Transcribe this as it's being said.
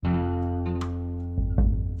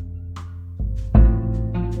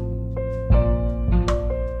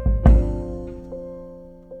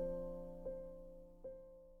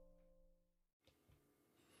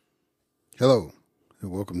Hello, and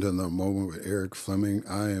welcome to The Moment with Eric Fleming.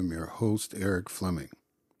 I am your host, Eric Fleming.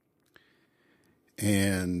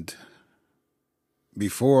 And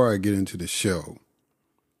before I get into the show,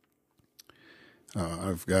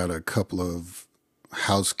 I've got a couple of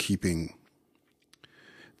housekeeping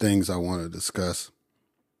things I want to discuss.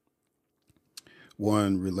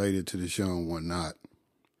 One related to the show and one not.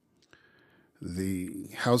 The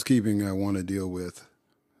housekeeping I want to deal with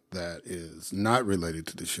that is not related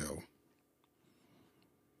to the show,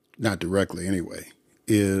 not directly anyway,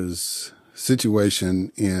 is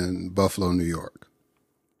situation in Buffalo, New York.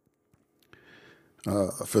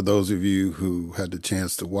 For those of you who had the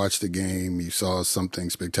chance to watch the game, you saw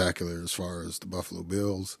something spectacular as far as the Buffalo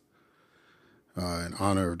Bills, in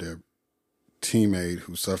honor of their teammate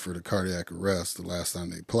who suffered a cardiac arrest the last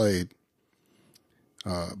time they played.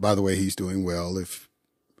 By the way, he's doing well. If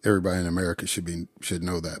everybody in America should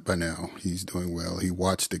know that by now, he's doing well. He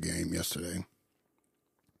watched the game yesterday.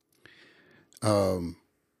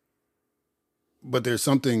 But there's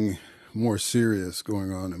something more serious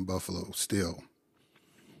going on in Buffalo still.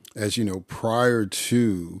 As you know, prior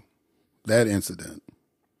to that incident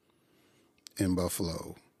in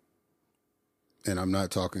Buffalo, and I'm not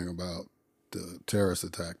talking about the terrorist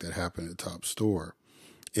attack that happened at Top Store,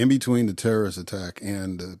 in between the terrorist attack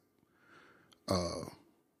and the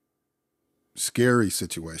scary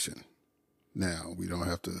situation, now we don't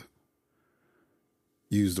have to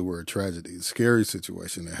use the word tragedy, the scary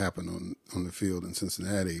situation that happened on the field in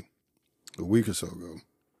Cincinnati a week or so ago,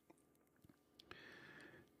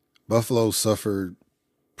 Buffalo suffered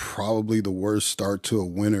probably the worst start to a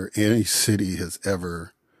winter any city has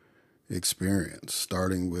ever experienced,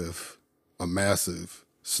 starting with a massive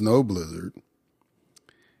snow blizzard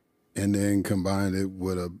and then combined it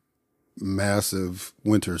with a massive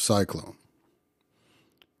winter cyclone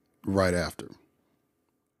right after.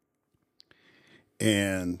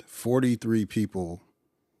 And 43 people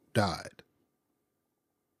died.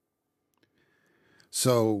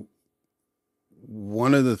 So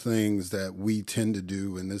one of the things that we tend to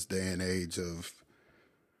do in this day and age of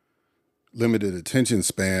limited attention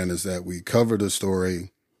span is that we cover the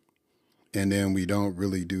story and then we don't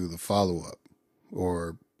really do the follow-up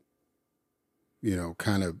or,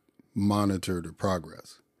 kind of monitor the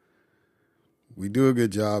progress. We do a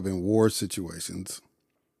good job in war situations,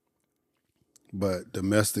 but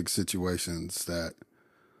domestic situations that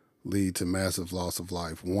lead to massive loss of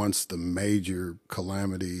life, once the major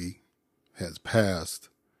calamity has passed,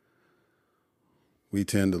 we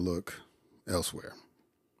tend to look elsewhere.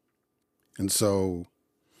 And so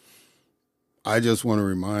I just want to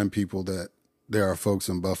remind people that there are folks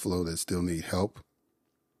in Buffalo that still need help.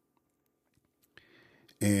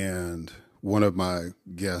 And one of my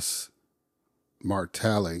guests, Mark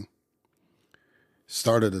Talley,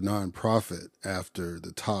 started a nonprofit after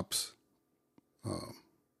the Tops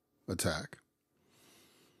attack.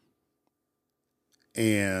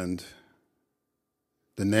 And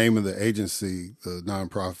the name of the agency, the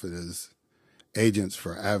nonprofit, is Agents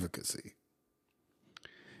for Advocacy.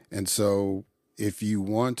 And so if you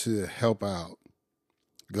want to help out,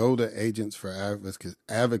 go to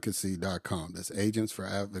agentsforadvocacy.com. That's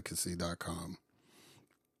agentsforadvocacy.com.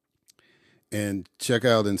 And check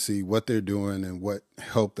out and see what they're doing and what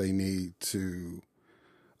help they need to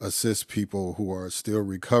assist people who are still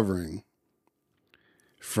recovering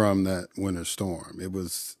from that winter storm. It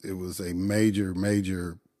was a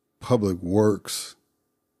major public works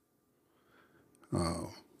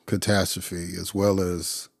catastrophe, as well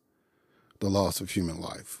as the loss of human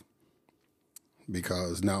life.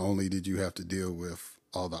 Because not only did you have to deal with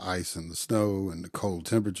all the ice and the snow and the cold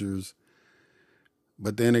temperatures,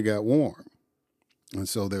 but then it got warm. And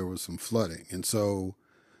so there was some flooding. And so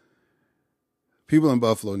people in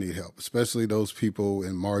Buffalo need help, especially those people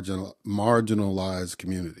in marginalized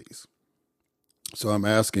communities. So I'm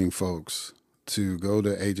asking folks to go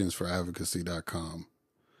to agentsforadvocacy.com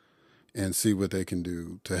and see what they can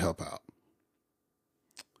do to help out.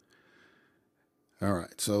 All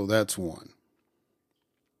right, so that's one.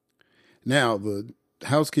 Now, the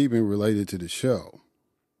housekeeping related to the show.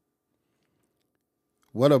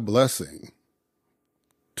 What a blessing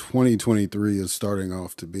 2023 is starting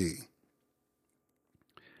off to be.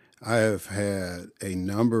 I have had a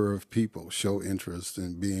number of people show interest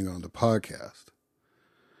in being on the podcast.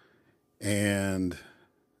 And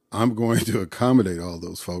I'm going to accommodate all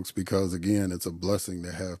those folks because, again, it's a blessing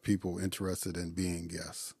to have people interested in being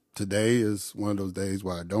guests. Today is one of those days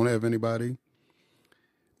where I don't have anybody.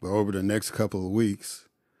 But over the next couple of weeks,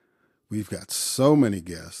 we've got so many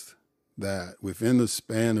guests that within the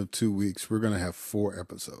span of 2 weeks, we're going to have 4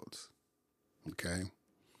 episodes. Okay.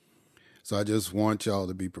 So I just want y'all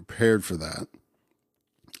to be prepared for that.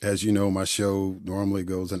 As you know, my show normally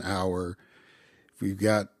goes an hour. If we've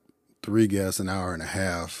got 3 guests, an hour and a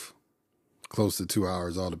half, close to 2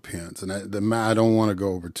 hours, all depends. And I don't want to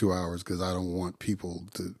go over 2 hours because I don't want people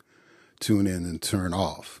to tune in and turn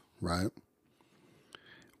off, right?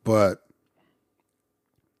 But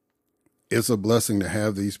it's a blessing to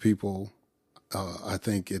have these people. I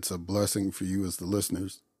think it's a blessing for you as the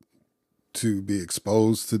listeners to be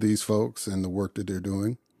exposed to these folks and the work that they're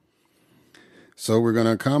doing. So we're going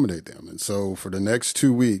to accommodate them. And so for the next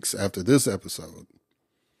 2 weeks after this episode,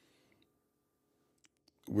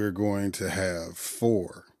 we're going to have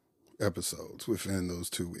 4 episodes within those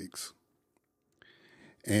 2 weeks.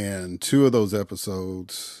 And 2 of those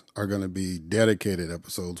episodes are going to be dedicated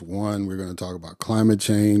episodes. One, we're going to talk about climate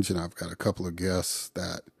change, and I've got a couple of guests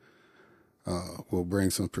that will bring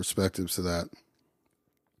some perspectives to that.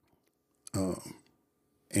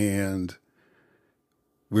 And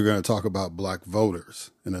we're going to talk about Black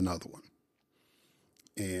voters in another one.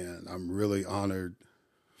 And I'm really honored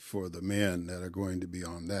for the men that are going to be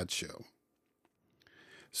on that show.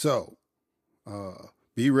 So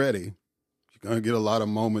be ready. You're going to get a lot of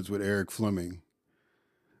moments with Eric Fleming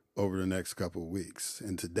over the next couple of weeks.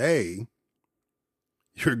 And today,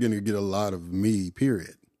 you're going to get a lot of me,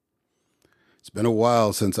 period. It's been a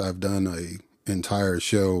while since I've done an entire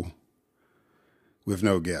show with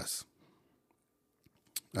no guests.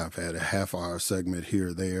 I've had a half-hour segment here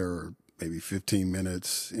or there, or maybe 15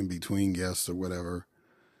 minutes in between guests or whatever.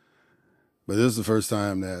 But this is the first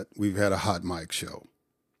time that we've had a hot mic show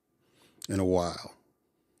in a while.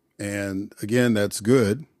 And again, that's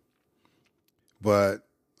good. But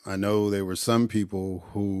I know there were some people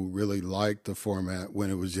who really liked the format when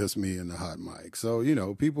it was just me and the hot mic. So,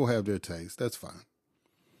 people have their taste. That's fine.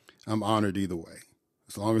 I'm honored either way.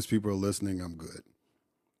 As long as people are listening, I'm good.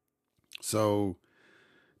 So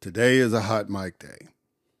today is a hot mic day.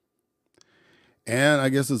 And I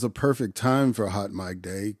guess it's a perfect time for a hot mic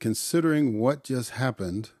day, considering what just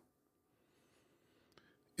happened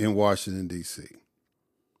in Washington, D.C.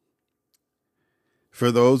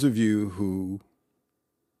 For those of you who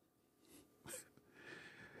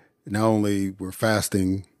not only were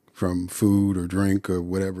fasting from food or drink or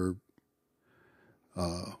whatever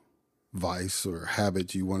vice or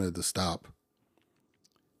habit you wanted to stop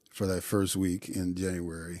for that first week in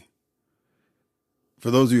January,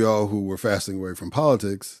 for those of y'all who were fasting away from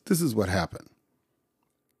politics, this is what happened.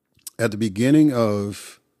 At the beginning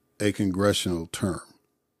of a congressional term,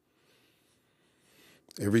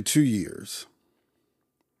 every 2 years,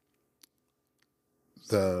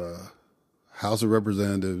 the House of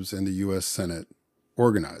Representatives and the U.S. Senate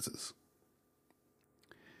organizes.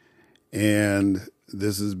 And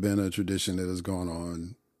this has been a tradition that has gone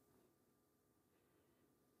on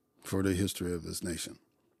for the history of this nation.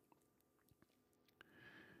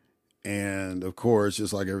 And of course,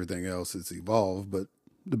 just like everything else, it's evolved. But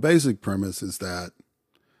the basic premise is that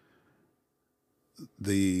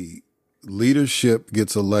the leadership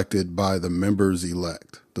gets elected by the members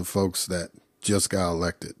elect, the folks that just got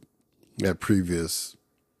elected at previous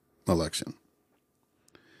election.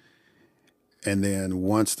 And then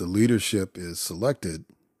once the leadership is selected,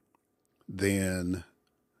 then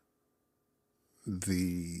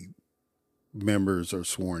the members are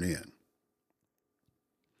sworn in.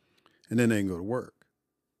 And then they can go to work,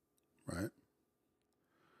 right?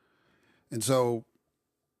 And so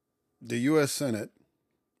the U.S. Senate,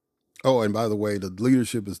 and by the way, the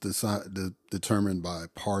leadership is determined by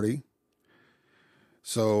party.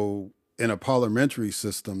 So in a parliamentary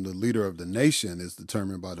system, the leader of the nation is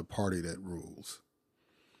determined by the party that rules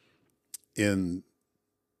in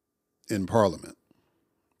Parliament.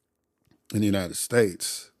 In the United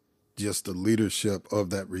States, just the leadership of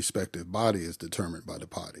that respective body is determined by the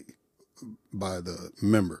party, by the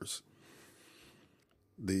members.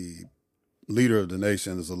 The leader of the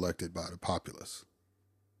nation is elected by the populace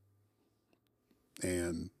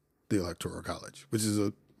and the Electoral College, which is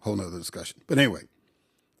a whole nother discussion. But anyway,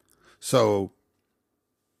 so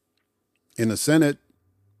in the Senate,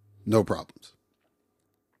 no problems.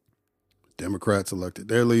 Democrats elected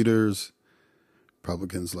their leaders.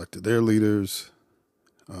 Republicans elected their leaders.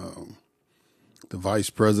 The vice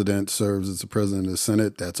president serves as the president of the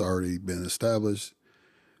Senate. That's already been established.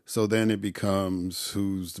 So then it becomes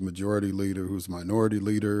who's the majority leader, who's the minority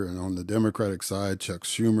leader. And on the Democratic side, Chuck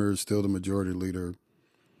Schumer is still the majority leader.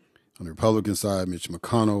 On the Republican side, Mitch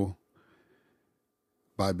McConnell,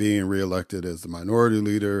 by being reelected as the minority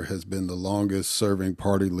leader, has been the longest serving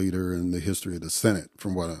party leader in the history of the Senate,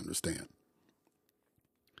 from what I understand.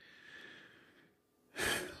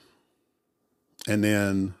 And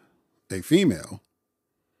then a female,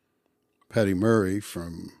 Patty Murray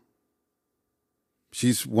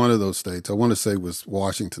she's one of those states, I want to say was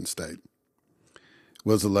Washington State,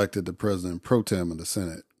 was elected the president pro tem of the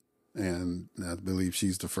Senate. And I believe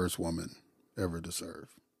she's the first woman ever to serve.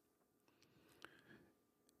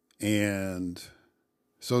 And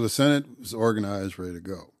so the Senate was organized, ready to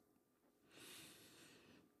go.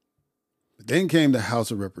 But then came the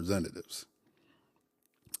House of Representatives.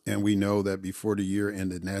 And we know that before the year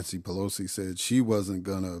ended, Nancy Pelosi said she wasn't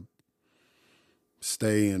going to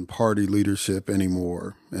stay in party leadership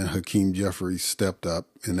anymore. And Hakeem Jeffries stepped up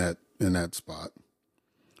in that spot.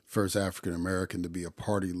 First African American to be a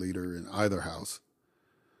party leader in either house.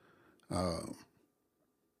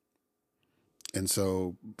 And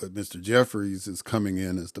so, but Mr. Jeffries is coming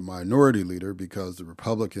in as the minority leader because the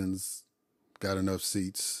Republicans got enough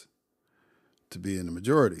seats to be in the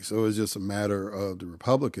majority. So it's just a matter of the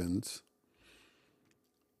Republicans.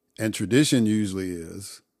 And tradition usually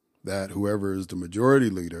is that whoever is the majority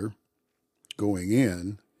leader going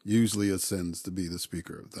in usually ascends to be the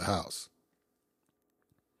Speaker of the House.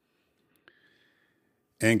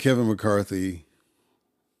 And Kevin McCarthy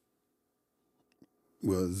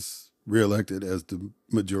was reelected as the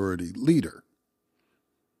majority leader.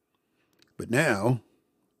 But now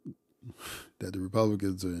that the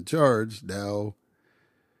Republicans are in charge, now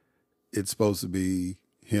it's supposed to be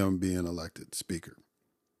him being elected Speaker.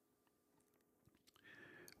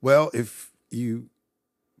 Well, if you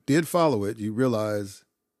did follow it, you realize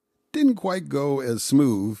it didn't quite go as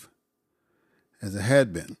smooth as it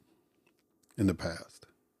had been in the past.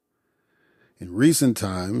 In recent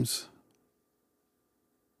times,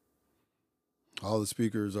 all the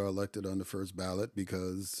speakers are elected on the first ballot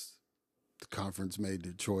because the conference made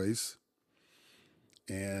their choice.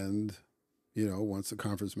 And, once the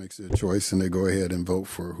conference makes their choice and they go ahead and vote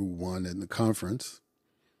for who won in the conference,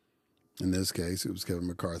 in this case, it was Kevin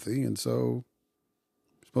McCarthy. And so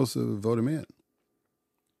you're supposed to vote him in.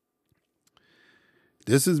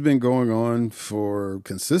 This has been going on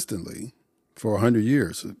consistently for 100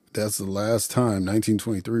 years. That's the last time,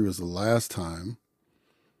 1923 was the last time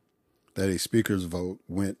that a speaker's vote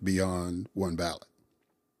went beyond one ballot.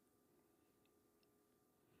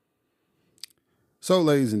 So,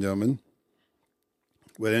 ladies and gentlemen,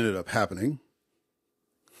 what ended up happening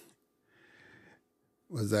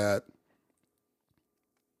was that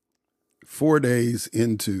 4 days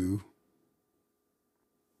into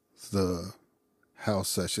the House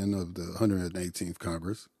session of the 118th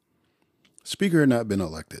Congress, Speaker had not been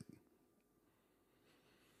elected.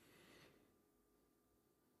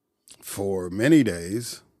 For many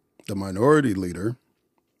days, the minority leader,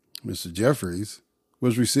 Mr. Jeffries,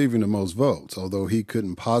 was receiving the most votes, although he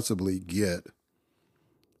couldn't possibly get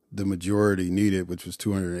the majority needed, which was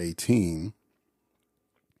 218,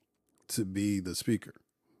 to be the Speaker.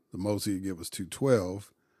 The most he could get was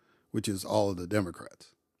 212, which is all of the Democrats.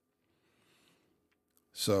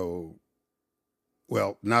 So,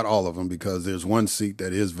 well, not all of them, because there's one seat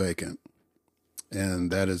that is vacant.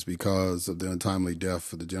 And that is because of the untimely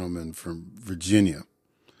death of the gentleman from Virginia.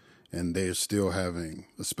 And they're still having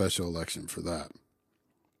a special election for that.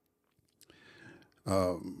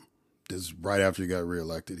 This right after he got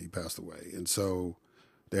reelected, he passed away. And so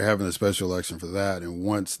they're having a special election for that. And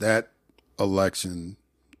once that election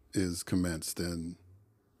is commenced, then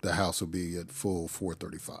the House will be at full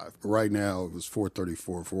 435. But right now it was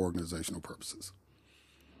 434 for organizational purposes.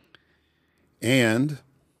 And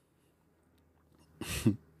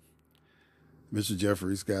Mr.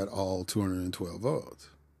 Jeffries got all 212 votes.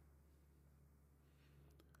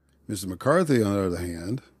 Mr. McCarthy, on the other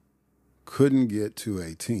hand, couldn't get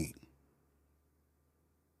 218.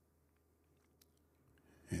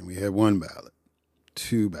 And we had one ballot,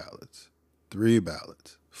 two ballots, three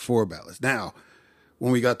ballots, four ballots. Now,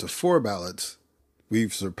 when we got to four ballots,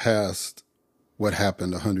 we've surpassed what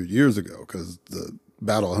happened 100 years ago, because the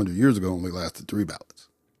battle 100 years ago only lasted three ballots.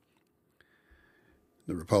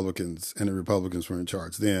 The Republicans were in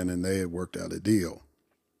charge then, and they had worked out a deal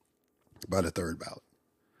by the third ballot.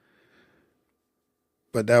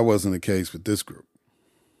 But that wasn't the case with this group.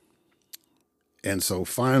 And so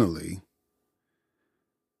finally,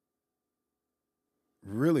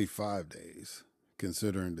 really 5 days,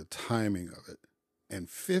 considering the timing of it, and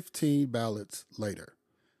 15 ballots later,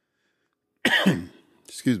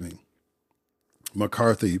 excuse me,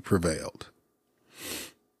 McCarthy prevailed.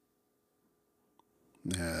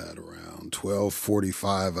 At around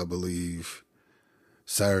 12:45, I believe,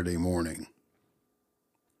 Saturday morning,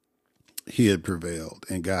 he had prevailed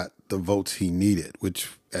and got the votes he needed, which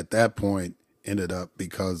at that point ended up,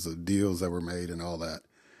 because of deals that were made and all that,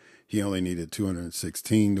 He only needed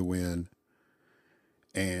 216 to win,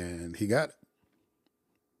 and he got it.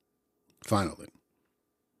 Finally.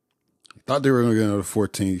 Thought they were going to go to the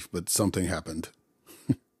 14th, but something happened.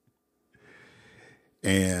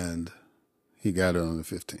 And he got it on the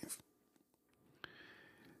 15th.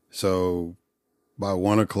 So by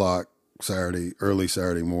 1 o'clock Saturday, early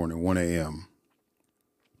Saturday morning, 1 a.m.,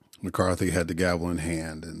 McCarthy had the gavel in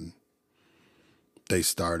hand, and they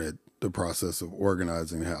started the process of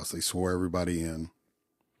organizing the House. They swore everybody in.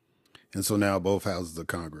 And so now both houses of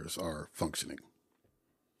Congress are functioning.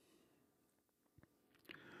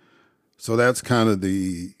 So that's kind of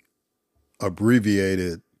the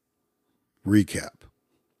abbreviated recap.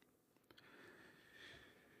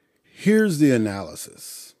 Here's the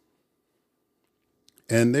analysis.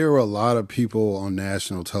 And there were a lot of people on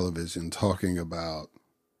national television talking about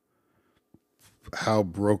how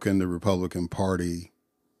broken the Republican Party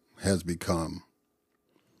has become,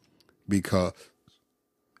 because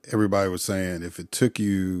everybody was saying if it took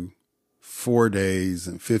you 4 days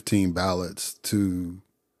and 15 ballots to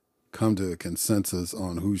come to a consensus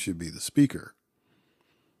on who should be the speaker,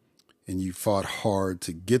 and you fought hard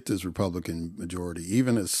to get this Republican majority,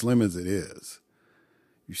 even as slim as it is,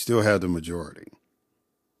 you still had the majority.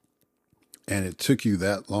 And it took you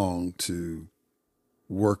that long to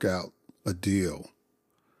work out a deal.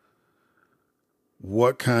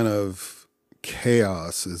 What kind of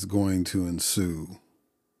chaos is going to ensue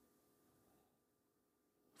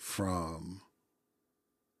from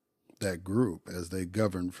that group as they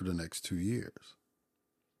govern for the next 2 years?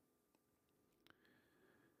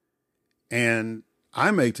 And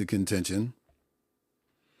I make the contention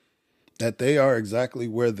that they are exactly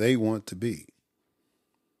where they want to be.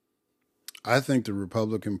 I think the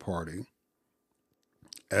Republican Party,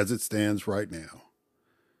 as it stands right now,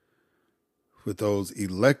 with those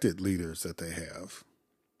elected leaders that they have,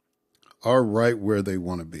 are right where they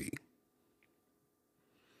want to be.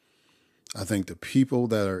 I think the people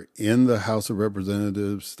that are in the House of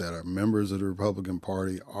Representatives that are members of the Republican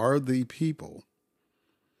Party are the people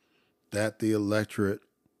that the electorate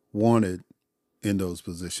wanted in those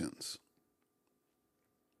positions.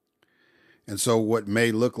 And so what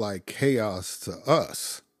may look like chaos to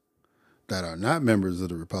us that are not members of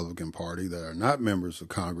the Republican Party, that are not members of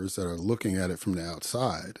Congress, that are looking at it from the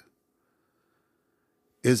outside,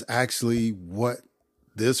 is actually what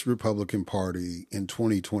this Republican Party in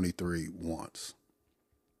 2023 wants.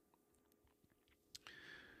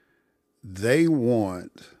 They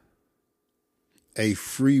want a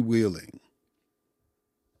freewheeling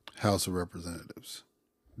House of Representatives.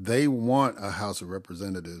 They want a House of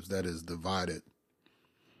Representatives that is divided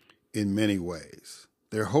in many ways.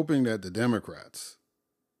 They're hoping that the Democrats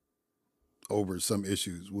over some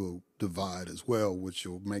issues will divide as well, which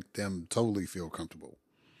will make them totally feel comfortable.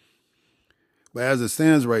 But as it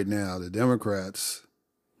stands right now, the Democrats,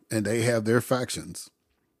 and they have their factions,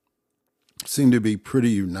 seem to be pretty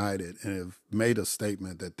united and have made a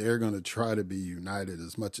statement that they're going to try to be united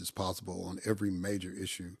as much as possible on every major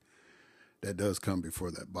issue that does come before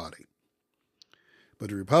that body. But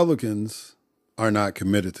the Republicans are not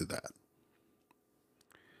committed to that.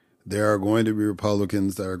 There are going to be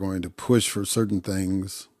Republicans that are going to push for certain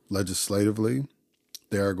things legislatively.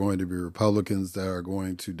 There are going to be Republicans that are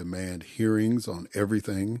going to demand hearings on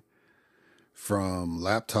everything from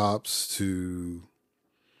laptops to,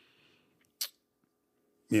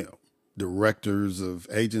 directors of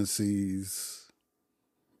agencies.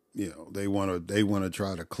 They want to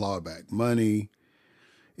try to claw back money.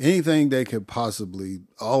 Anything they could possibly,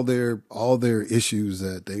 all their issues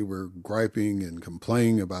that they were griping and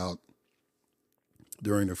complaining about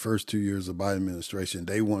during the first 2 years of Biden administration,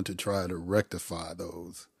 they want to try to rectify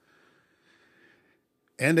those.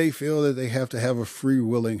 And they feel that they have to have a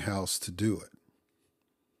freewheeling House to do it.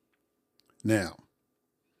 Now,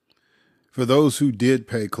 for those who did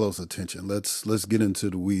pay close attention, let's get into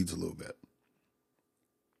the weeds a little bit.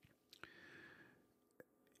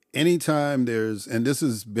 Anytime and this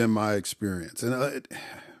has been my experience, and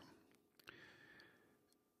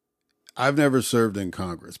I've never served in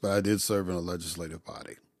Congress, but I did serve in a legislative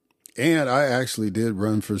body. And I actually did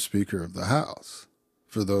run for Speaker of the House,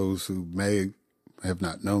 for those who may have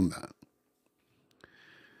not known that.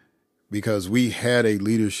 Because we had a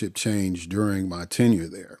leadership change during my tenure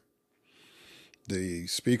there. The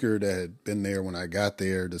speaker that had been there when I got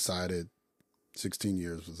there decided 16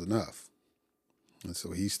 years was enough. And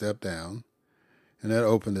so he stepped down, and that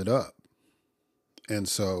opened it up. And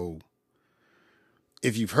so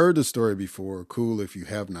if you've heard the story before, cool. If you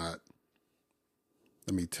have not,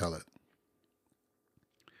 let me tell it.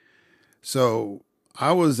 So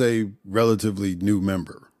I was a relatively new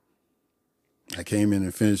member I came in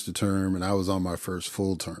and finished the term, and I was on my first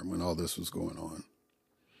full term when all this was going on.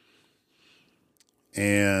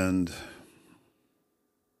 And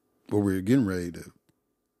we were getting ready to,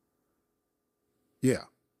 yeah,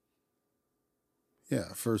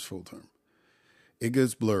 first full term. It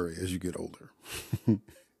gets blurry as you get older.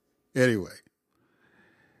 Anyway,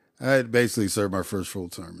 I had basically served my first full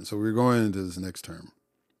term. And so we were going into this next term.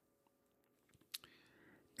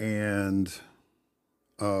 And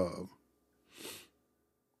I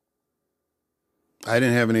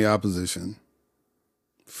didn't have any opposition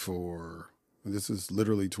this is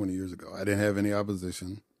literally 20 years ago. I didn't have any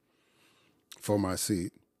opposition for my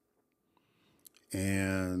seat.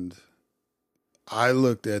 And I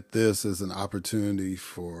looked at this as an opportunity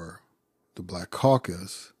for the Black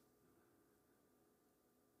Caucus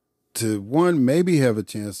to, one, maybe have a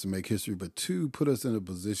chance to make history, but two, put us in a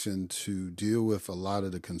position to deal with a lot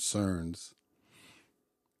of the concerns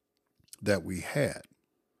that we had.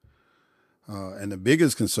 And the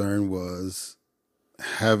biggest concern was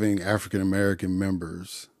having African American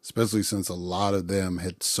members, especially since a lot of them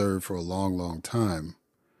had served for a long, long time,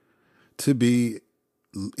 to be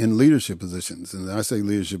in leadership positions. And I say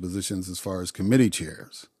leadership positions as far as committee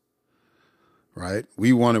chairs, right?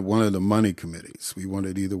 We wanted one of the money committees. We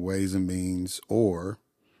wanted either Ways and Means or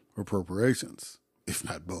Appropriations, if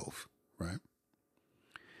not both, right?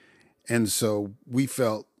 And so we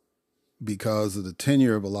felt, because of the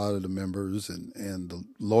tenure of a lot of the members and the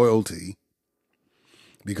loyalty,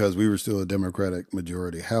 because we were still a Democratic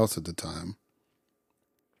majority House at the time,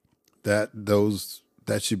 that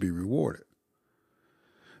should be rewarded.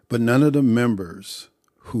 But none of the members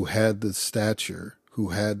who had the stature, who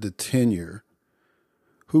had the tenure,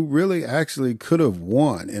 who really actually could have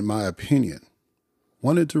won, in my opinion,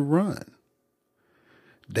 wanted to run.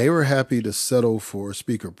 They were happy to settle for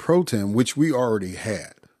Speaker Pro Tem, which we already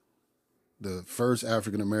had. The first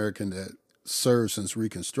African American that served since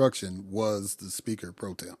Reconstruction was the Speaker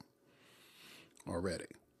Pro Tem already.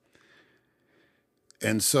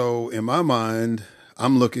 And so in my mind,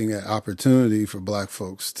 I'm looking at opportunity for Black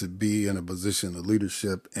folks to be in a position of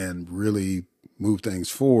leadership and really move things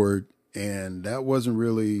forward. And that wasn't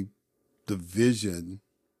really the vision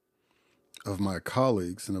of my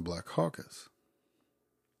colleagues in the Black Caucus.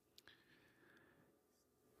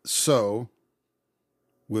 So,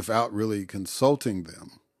 without really consulting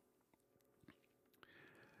them,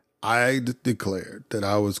 I declared that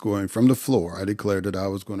I was going, from the floor, I declared that I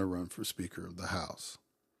was going to run for Speaker of the House.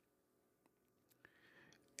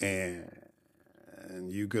 And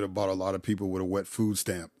you could have bought a lot of people with a wet food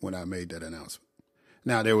stamp when I made that announcement.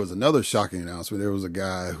 Now, there was another shocking announcement. There was a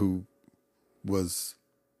guy who was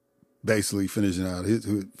basically finishing out his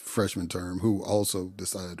freshman term who also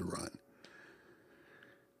decided to run.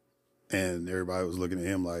 And everybody was looking at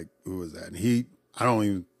him like, who was that? And I don't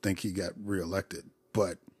even think he got reelected,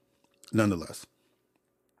 but nonetheless,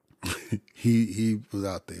 he was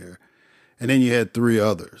out there. And then you had three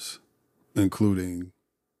others, including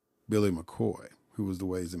Billy McCoy, who was the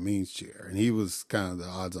Ways and Means chair. And he was kind of the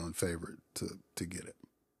odds-on favorite to get it.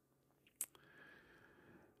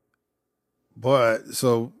 But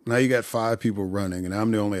so now you got 5 people running, and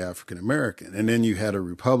I'm the only African American. And then you had a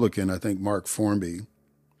Republican, I think Mark Formby,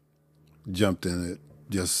 jumped in it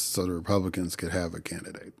just so the Republicans could have a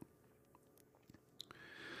candidate.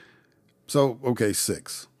 So, okay,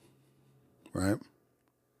 6, right?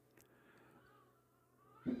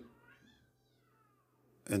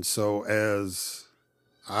 And so as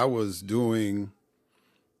I was doing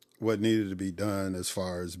what needed to be done as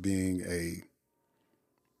far as being a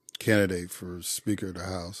candidate for Speaker of the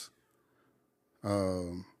House,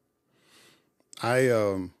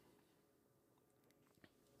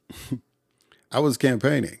 I was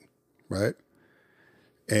campaigning, right?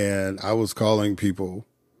 And I was calling people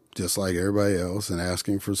just like everybody else and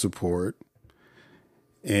asking for support.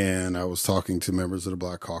 And I was talking to members of the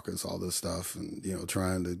Black Caucus, all this stuff, and,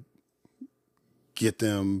 trying to get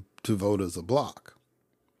them to vote as a block.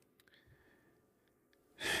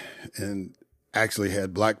 And actually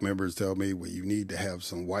had Black members tell me, well, you need to have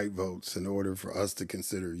some white votes in order for us to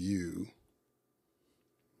consider you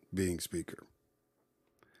being Speaker.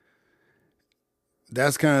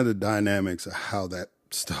 That's kind of the dynamics of how that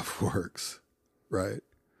stuff works, right?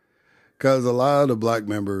 Because a lot of the Black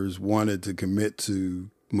members wanted to commit to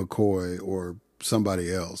McCoy or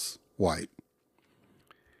somebody else, white,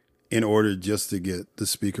 in order just to get the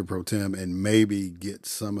Speaker Pro Tem and maybe get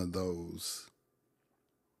some of those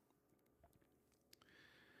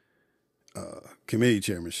committee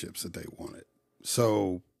chairmanships that they wanted.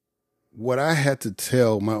 So what I had to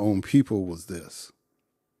tell my own people was this: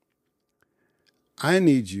 I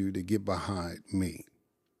need you to get behind me.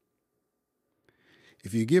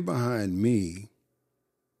 If you get behind me,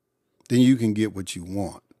 then you can get what you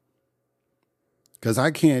want. Because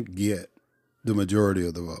I can't get the majority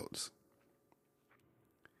of the votes.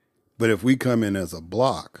 But if we come in as a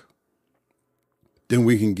block, then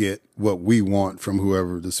we can get what we want from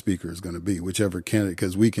whoever the speaker is going to be, whichever candidate,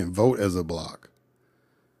 because we can vote as a block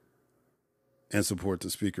and support the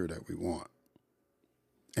speaker that we want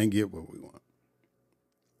and get what we want.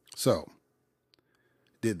 So,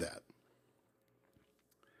 did that.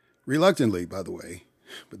 Reluctantly, by the way,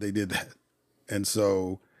 but they did that. And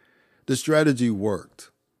so the strategy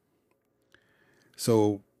worked.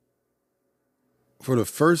 So for the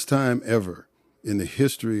first time ever in the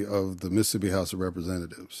history of the Mississippi House of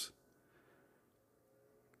Representatives,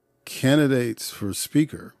 candidates for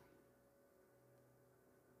speaker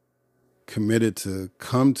committed to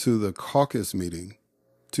come to the caucus meeting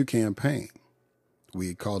to campaign.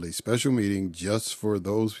 We called a special meeting just for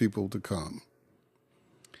those people to come.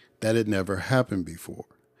 That had never happened before.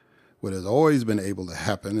 What has always been able to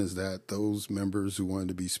happen is that those members who wanted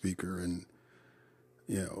to be speaker and,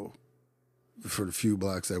 for the few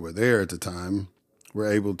blacks that were there at the time, were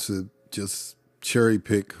able to just cherry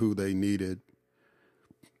pick who they needed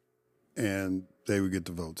and they would get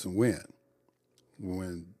the votes and win.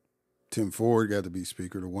 When Tim Ford got to be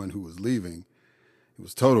speaker, the one who was leaving, it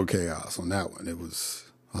was total chaos on that one. It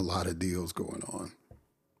was a lot of deals going on.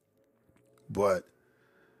 But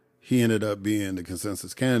he ended up being the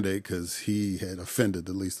consensus candidate because he had offended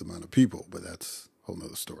the least amount of people, but that's a whole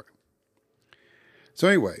nother story. So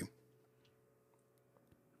anyway,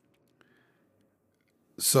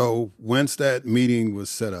 so once that meeting was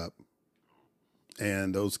set up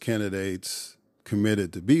and those candidates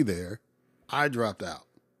committed to be there, I dropped out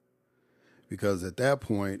because at that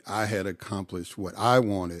point I had accomplished what I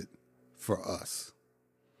wanted for us.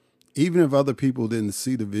 Even if other people didn't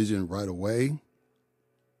see the vision right away,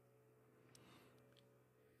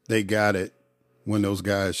 they got it when those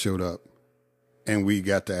guys showed up and we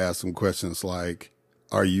got to ask them questions like,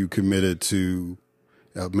 are you committed to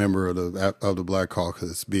a member of the Black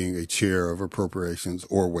Caucus being a chair of appropriations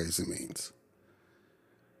or Ways and Means?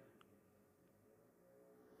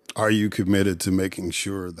 Are you committed to making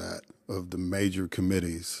sure that of the major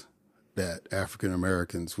committees that African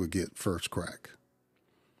Americans would get first crack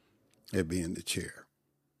at being the chair?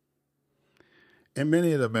 And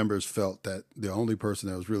many of the members felt that the only person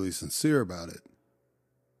that was really sincere about it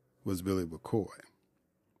was Billy McCoy.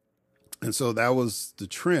 And so that was the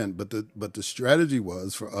trend, but the strategy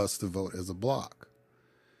was for us to vote as a block.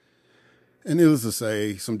 And needless to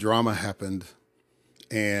say, some drama happened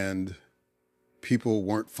and people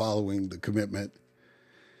weren't following the commitment.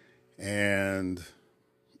 And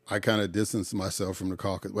I kind of distanced myself from the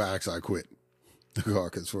caucus. Well, actually, I quit the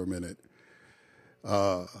caucus for a minute.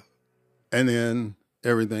 And then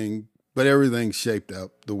everything shaped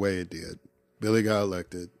up the way it did. Billy got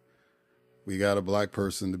elected. We got a black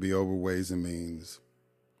person to be over Ways and Means.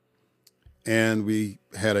 And we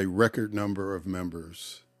had a record number of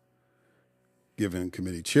members given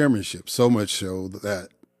committee chairmanship, so much so that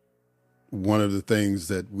one of the things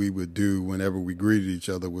that we would do whenever we greeted each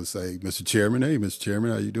other was say, Mr. Chairman, hey, Mr.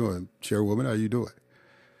 Chairman, how you doing? Chairwoman, how you doing?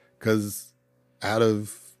 Because out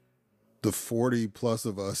of the 40 plus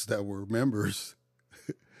of us that were members,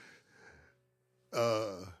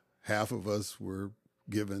 half of us were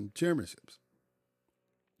given chairmanships.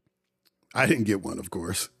 I didn't get one, of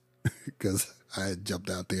course, because I had jumped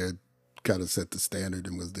out there and kind of set the standard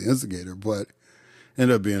and was the instigator, but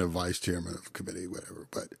ended up being a vice chairman of the committee, whatever.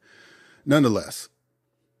 But nonetheless,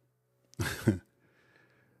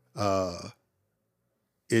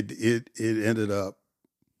 it ended up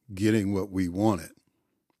getting what we wanted.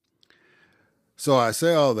 So I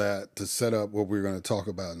say all that to set up what we're going to talk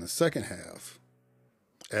about in the second half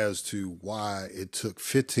as to why it took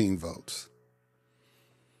 15 votes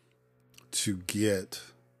to get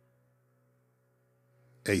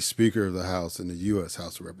a Speaker of the House in the U.S.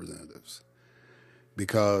 House of Representatives.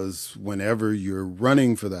 Because whenever you're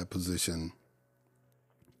running for that position,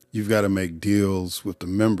 you've got to make deals with the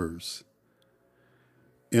members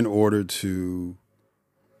in order to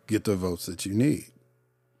get the votes that you need.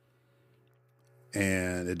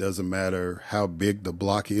 And it doesn't matter how big the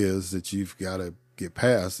block is that you've got to get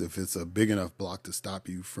past. If it's a big enough block to stop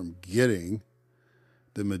you from getting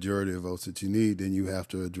the majority of votes that you need, then you have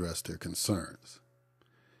to address their concerns.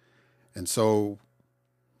 And so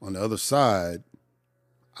on the other side,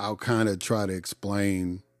 I'll kind of try to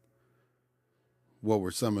explain what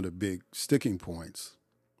were some of the big sticking points.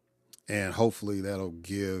 And hopefully that'll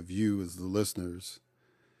give you as the listeners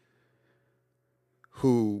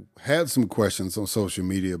who had some questions on social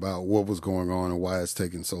media about what was going on and why it's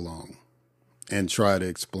taking so long, and try to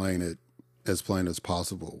explain it as plain as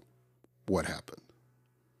possible what happened.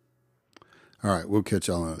 All right, we'll catch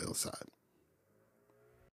y'all on the other side.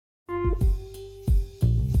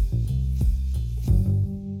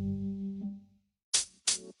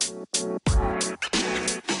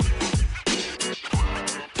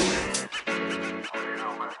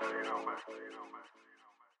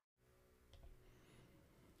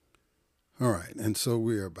 All right, and so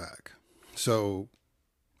we are back. So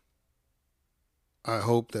I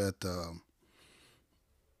hope that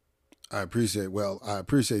I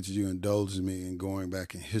appreciate you indulging me in going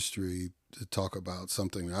back in history to talk about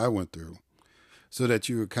something that I went through so that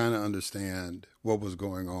you would kind of understand what was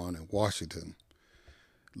going on in Washington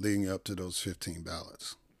leading up to those 15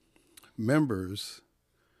 ballots. Members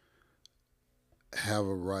have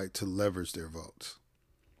a right to leverage their votes.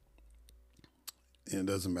 And it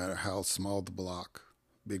doesn't matter how small the block,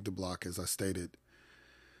 big the block, as I stated.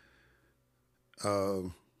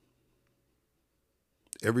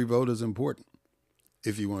 Every vote is important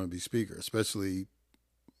if you want to be speaker, especially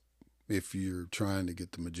if you're trying to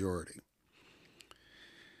get the majority.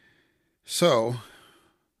 So,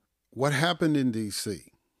 what happened in D.C.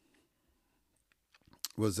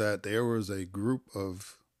 was that there was a group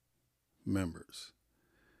of members,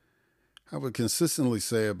 I would consistently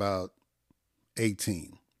say about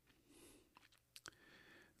 18,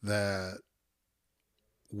 that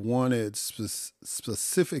wanted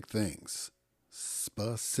specific things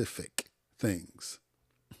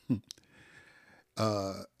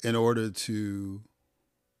in order to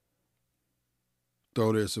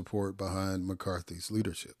throw their support behind McCarthy's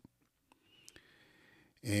leadership.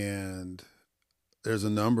 And there's a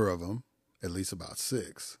number of them, at least about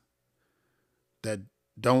 6, that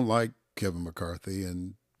don't like Kevin McCarthy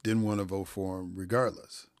and didn't want to vote for him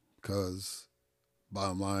regardless, because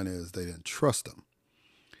bottom line is they didn't trust him.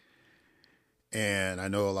 And I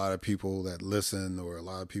know a lot of people that listen, or a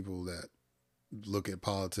lot of people that look at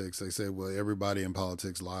politics, they say, well, everybody in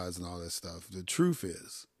politics lies and all that stuff. The truth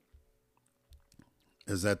is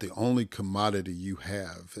that the only commodity you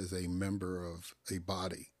have as a member of a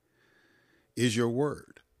body is your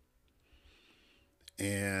word.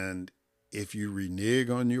 And if you renege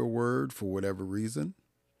on your word for whatever reason,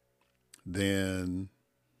 then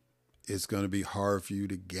it's going to be hard for you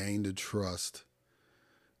to gain the trust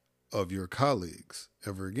of your colleagues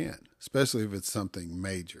ever again, especially if it's something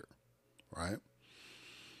major, right?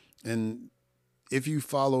 And if you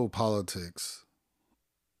follow politics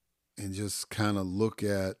and just kind of look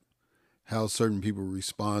at how certain people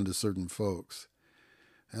respond to certain folks,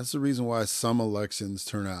 that's the reason why some elections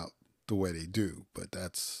turn out the way they do. But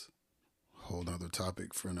that's a whole nother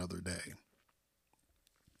topic for another day.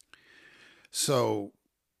 So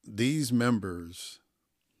these members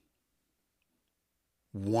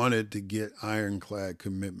wanted to get ironclad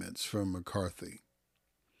commitments from McCarthy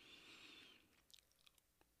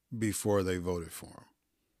before they voted for him.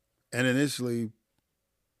 And initially,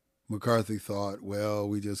 McCarthy thought, well,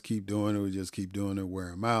 we just keep doing it, wear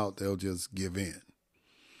him out, they'll just give in.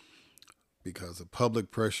 Because of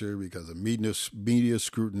public pressure, because of media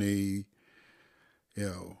scrutiny,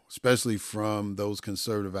 especially from those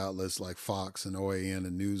conservative outlets like Fox and OAN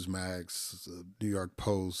and Newsmax, the New York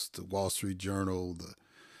Post, the Wall Street Journal, the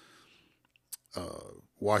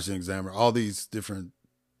Washington Examiner, all these different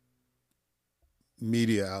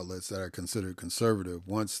media outlets that are considered conservative.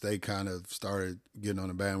 Once they kind of started getting on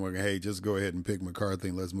the bandwagon, hey, just go ahead and pick McCarthy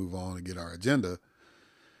and let's move on and get our agenda,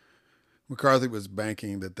 McCarthy was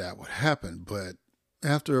banking that would happen. But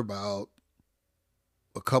after about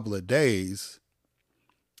a couple of days,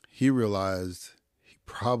 he realized he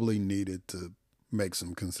probably needed to make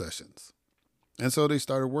some concessions. And so they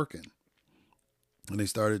started working. And they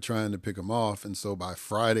started trying to pick him off. And so by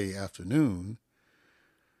Friday afternoon,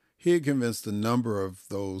 he had convinced a number of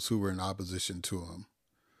those who were in opposition to him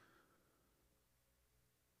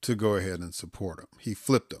to go ahead and support him. He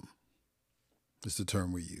flipped them. It's the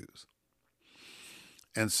term we use.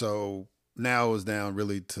 And so now it was down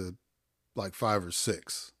really to like 5 or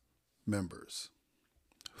 6 members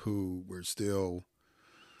who were still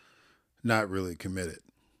not really committed.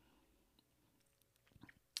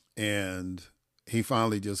 And he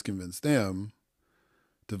finally just convinced them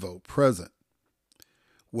to vote present.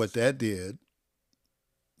 What that did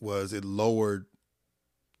was it lowered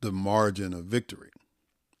the margin of victory.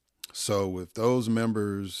 So with those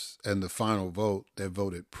members and the final vote that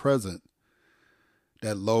voted present,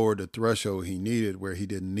 that lowered the threshold he needed, where he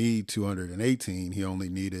didn't need 218, he only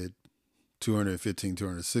needed 215,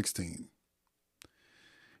 216.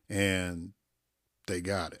 And they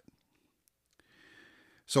got it.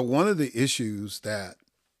 So one of the issues that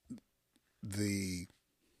the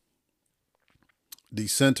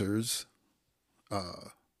dissenters,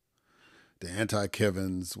 the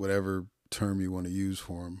anti-Kevins, whatever term you want to use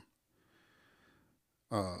for them,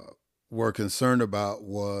 were concerned about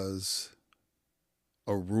was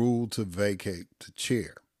a rule to vacate the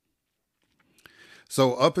chair.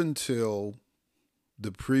 So up until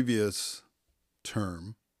the previous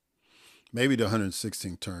term, maybe the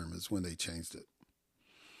 116th term is when they changed it.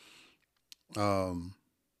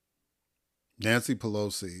 Nancy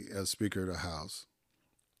Pelosi, as Speaker of the House,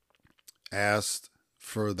 asked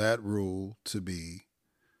for that rule to be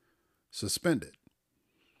suspended,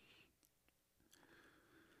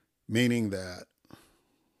 meaning that,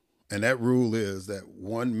 and that rule is that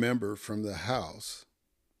one member from the House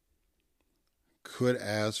could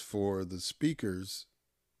ask for the speaker's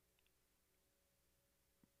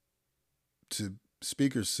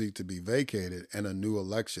seat to be vacated and a new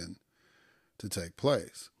election to take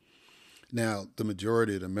place. Now, the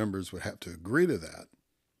majority of the members would have to agree to that.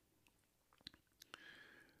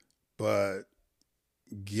 But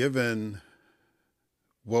given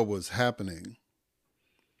what was happening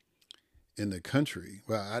in the country,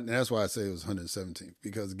 and that's why I say it was 117th,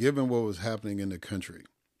 because given what was happening in the country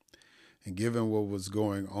and given what was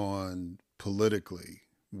going on politically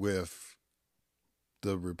with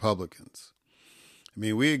the Republicans, I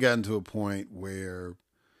mean, we had gotten to a point where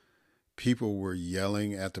people were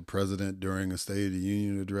yelling at the president during a State of the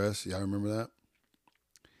Union address. Y'all remember that?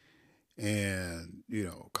 And,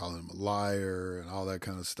 calling him a liar and all that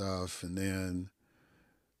kind of stuff. And then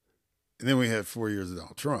we had 4 years of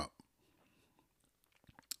Donald Trump.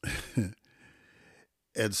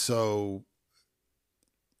 And so,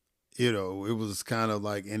 it was kind of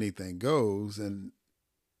like anything goes. And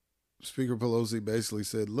Speaker Pelosi basically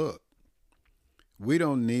said, look, we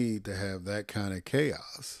don't need to have that kind of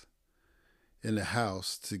chaos in the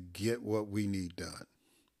House to get what we need done.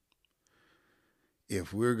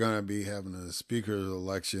 If we're going to be having a speaker's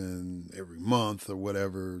election every month or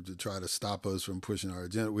whatever to try to stop us from pushing our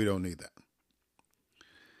agenda, we don't need that.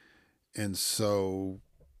 And so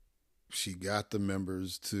she got the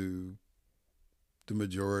members to the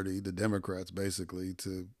majority, the Democrats basically,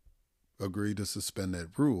 to agree to suspend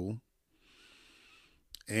that rule.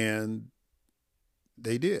 And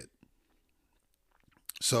they did.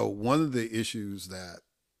 So one of the issues that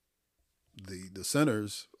the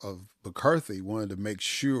dissenters of McCarthy wanted to make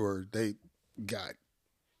sure they got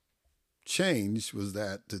changed was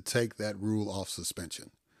that to take that rule off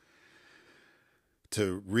suspension,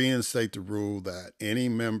 to reinstate the rule that any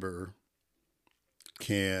member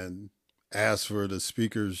can ask for the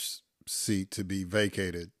speaker's seat to be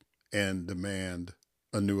vacated and demand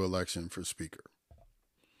a new election for speaker.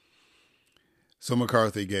 So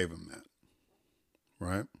McCarthy gave him that,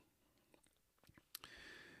 right?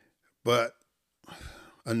 But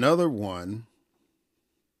another one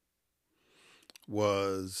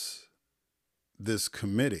was this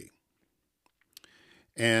committee.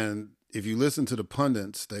 And if you listen to the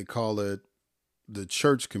pundits, they call it the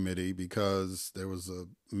church committee because there was a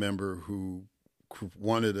member who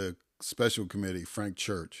wanted a special committee, Frank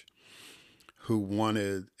Church, who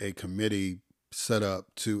wanted a committee set up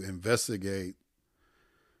to investigate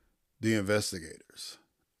the investigators.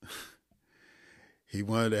 He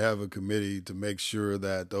wanted to have a committee to make sure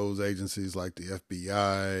that those agencies like the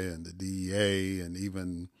FBI and the DEA and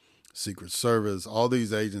even Secret Service, all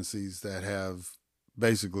these agencies that have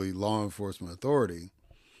basically law enforcement authority,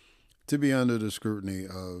 to be under the scrutiny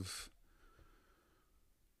of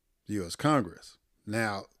the U.S. Congress.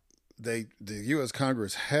 Now, the U.S.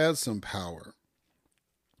 Congress has some power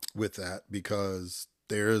with that because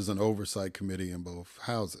there is an oversight committee in both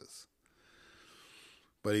houses.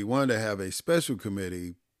 But he wanted to have a special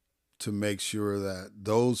committee to make sure that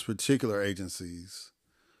those particular agencies,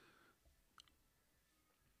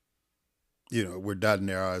 were dotting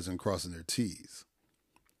their I's and crossing their T's.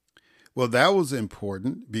 Well, that was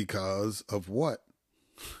important because of what?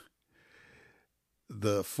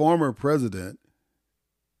 The former president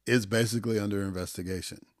is basically under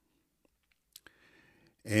investigation.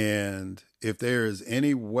 And if there is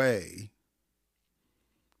any way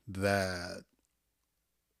that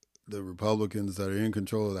the Republicans that are in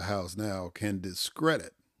control of the House now can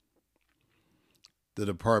discredit the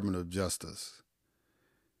Department of Justice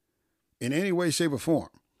in any way, shape, or form,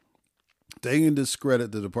 they can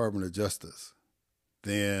discredit the Department of Justice,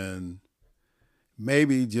 then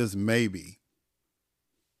maybe, just maybe,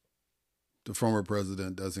 the former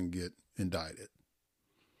president doesn't get indicted.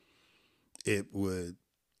 It would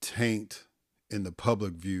taint, in the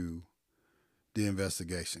public view, the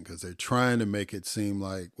investigation because they're trying to make it seem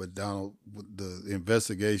like with the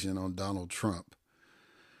investigation on Donald Trump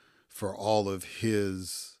for all of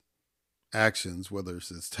his actions, whether it's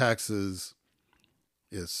his taxes,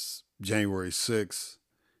 it's January 6th,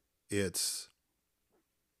 it's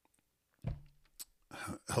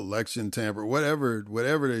election tamper, whatever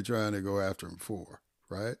they're trying to go after him for,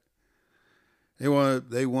 right? They want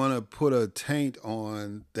to put a taint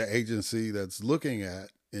on the agency that's looking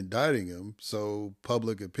at indicting him, so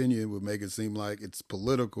public opinion would make it seem like it's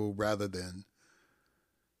political rather than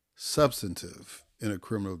substantive in a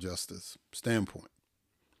criminal justice standpoint.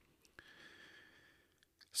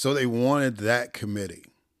 So they wanted that committee.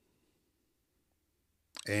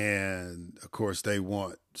 And of course, they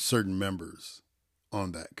want certain members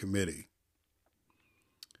on that committee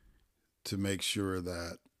to make sure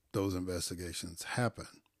that those investigations happen.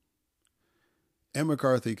 And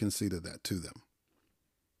McCarthy conceded that to them.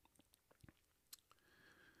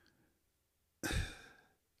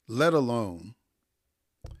 Let alone,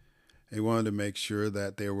 they wanted to make sure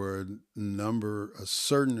that there were a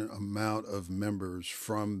certain amount of members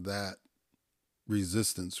from that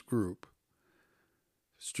resistance group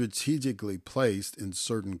strategically placed in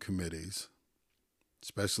certain committees,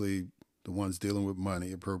 especially the ones dealing with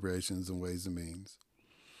money, appropriations, and ways and means,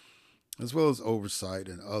 as well as oversight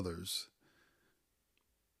and others,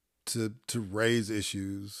 to raise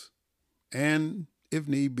issues and, if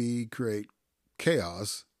need be, create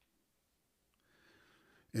chaos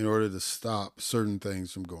in order to stop certain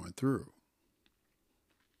things from going through,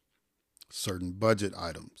 certain budget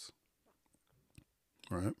items,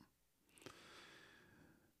 right?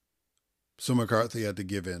 So McCarthy had to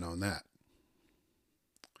give in on that.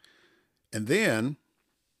 And then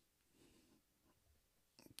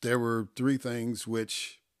there were three things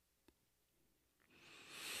which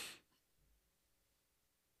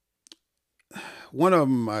one of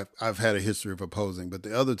them I've had a history of opposing, but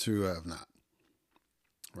the other two I have not,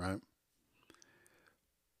 right?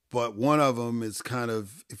 But one of them is kind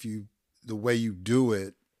of, the way you do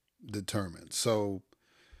it determined. So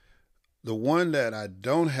the one that I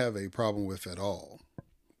don't have a problem with at all,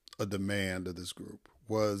 a demand of this group,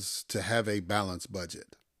 was to have a balanced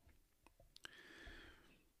budget.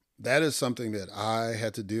 That is something that I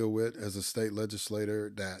had to deal with as a state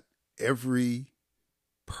legislator, that every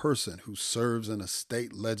person who serves in a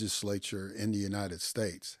state legislature in the United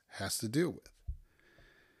States has to deal with.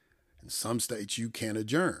 In some states, you can't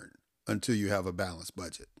adjourn until you have a balanced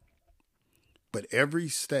budget. But every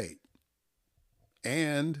state,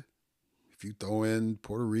 and if you throw in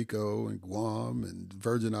Puerto Rico and Guam and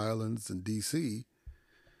Virgin Islands and D.C.,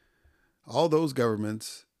 all those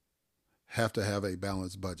governments have to have a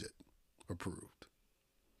balanced budget approved.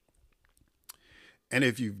 And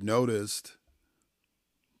if you've noticed,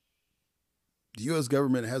 the U.S.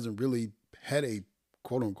 government hasn't really had a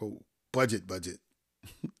quote-unquote budget.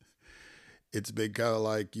 It's been kind of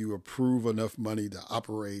like you approve enough money to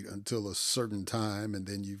operate until a certain time, and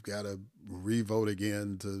then you've got to re-vote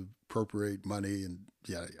again to appropriate money and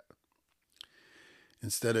yada, yada,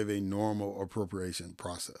 instead of a normal appropriation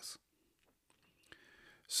process.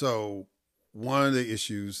 So one of the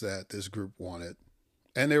issues that this group wanted,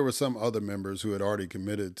 and there were some other members who had already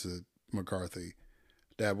committed to McCarthy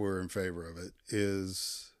that were in favor of it,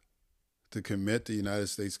 is to commit the United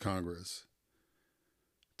States Congress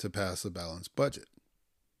to pass a balanced budget.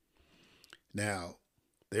 Now,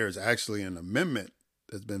 there's actually an amendment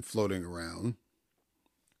that's been floating around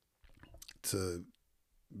to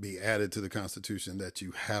be added to the Constitution that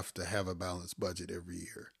you have to have a balanced budget every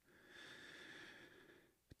year.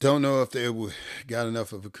 Don't know if they got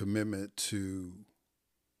enough of a commitment to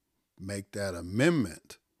make that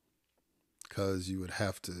amendment, because you would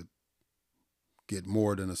have to get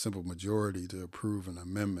more than a simple majority to approve an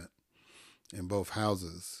amendment in both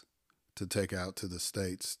houses to take out to the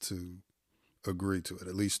states to agree to it.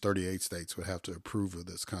 At least 38 states would have to approve of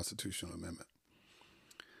this constitutional amendment.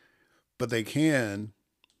 But they can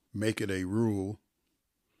make it a rule,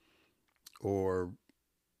 or,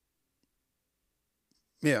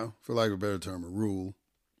 for lack of a better term, a rule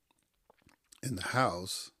in the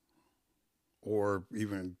House, or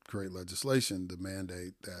even create legislation to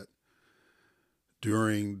mandate that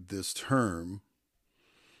during this term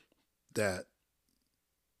that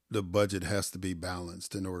the budget has to be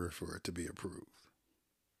balanced in order for it to be approved.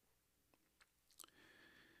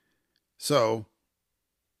 So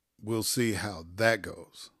we'll see how that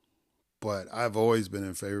goes. But I've always been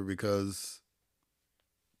in favor because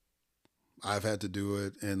I've had to do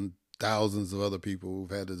it, and thousands of other people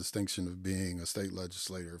who've had the distinction of being a state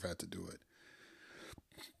legislator have had to do it.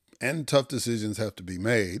 And tough decisions have to be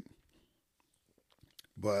made.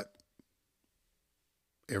 But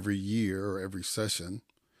every year or every session,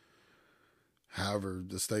 however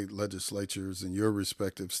the state legislatures in your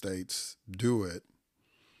respective states do it,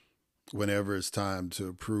 whenever it's time to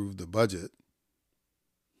approve the budget,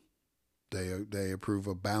 they approve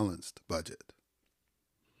a balanced budget.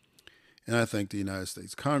 And I think the United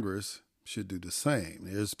States Congress should do the same.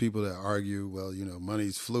 There's people that argue, well,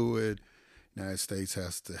 money's fluid. The United States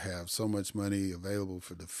has to have so much money available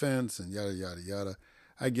for defense and yada, yada, yada.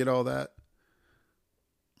 I get all that.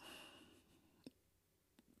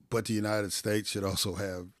 But the United States should also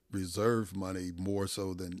have reserve money more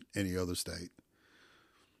so than any other state.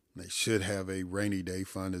 They should have a rainy day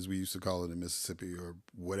fund, as we used to call it in Mississippi, or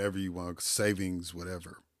whatever you want, savings,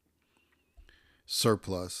 whatever,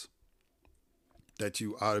 surplus, that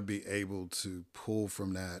you ought to be able to pull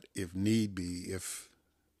from that if need be, if,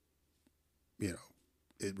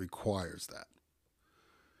 it requires that.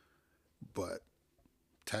 But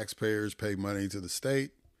taxpayers pay money to the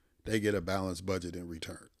state, they get a balanced budget in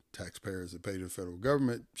return. Taxpayers that pay to the federal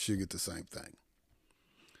government should get the same thing.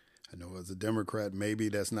 I know as a Democrat, maybe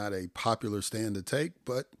that's not a popular stand to take,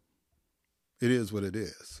 but it is what it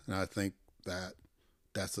is. And I think that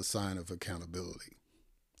that's a sign of accountability.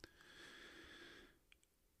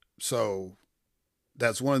 So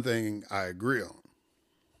that's one thing I agree on.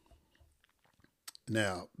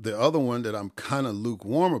 Now, the other one that I'm kind of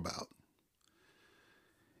lukewarm about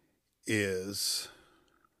is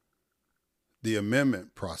the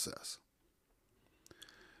amendment process.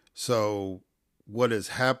 So what has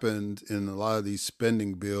happened in a lot of these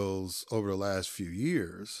spending bills over the last few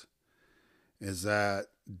years is that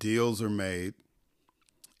deals are made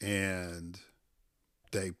and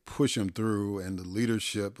they push them through, and the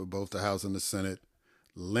leadership of both the House and the Senate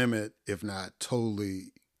limit, if not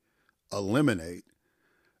totally eliminate,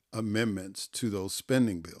 amendments to those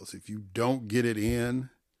spending bills. If you don't get it in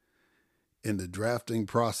the drafting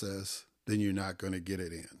process, then you're not going to get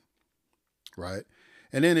it in, right?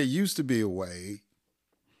 And then it used to be a way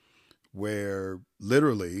where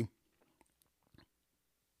literally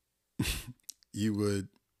you would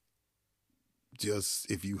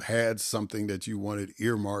just, if you had something that you wanted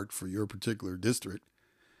earmarked for your particular district,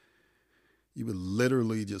 you would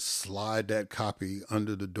literally just slide that copy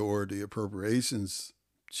under the door of the appropriations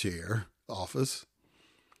chair office,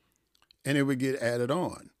 and it would get added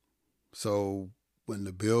on. So when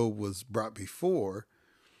the bill was brought before,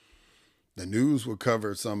 the news would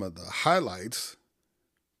cover some of the highlights,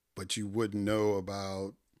 but you wouldn't know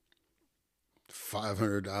about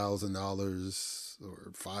 $500,000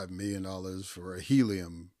 or $5 million for a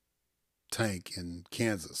helium tank in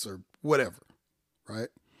Kansas or whatever, right?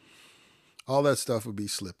 All that stuff would be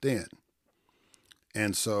slipped in.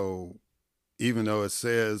 And so even though it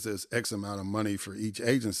says there's X amount of money for each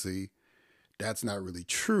agency, that's not really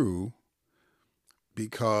true,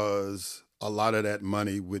 because a lot of that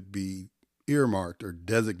money would be earmarked or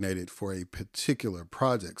designated for a particular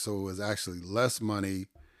project. So it was actually less money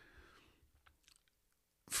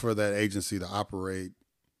for that agency to operate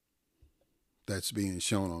that's being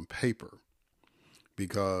shown on paper,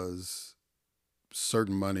 because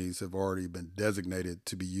certain monies have already been designated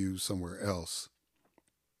to be used somewhere else.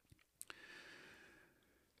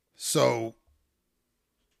 So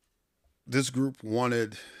this group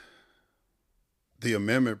wanted the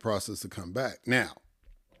amendment process to come back. Now,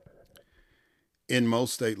 in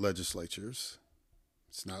most state legislatures,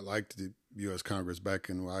 it's not like the U.S. Congress back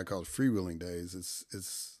in what I call freewheeling days.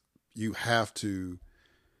 It's you have to,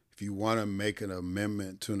 if you want to make an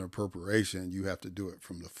amendment to an appropriation, you have to do it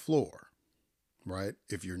from the floor, right?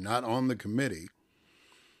 If you're not on the committee,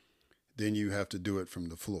 then you have to do it from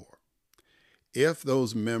the floor. If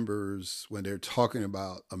those members, when they're talking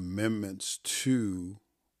about amendments to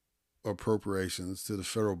appropriations to the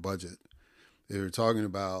federal budget, they're talking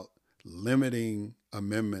about limiting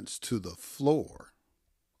amendments to the floor,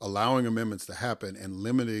 allowing amendments to happen and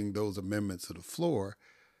limiting those amendments to the floor,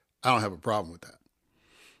 I don't have a problem with that,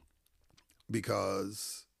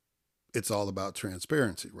 because it's all about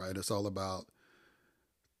transparency, right? It's all about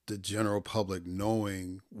the general public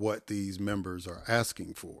knowing what these members are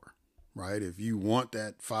asking for, right? If you want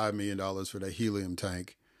that $5 million for that helium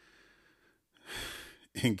tank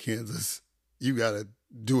in Kansas, you got to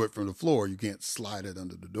do it from the floor. You can't slide it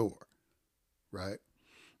under the door, right?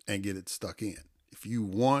 And get it stuck in. If you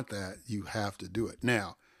want that, you have to do it.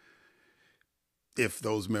 Now, if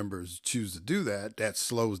those members choose to do that, that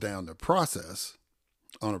slows down the process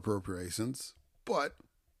on appropriations, but,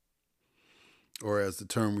 or as the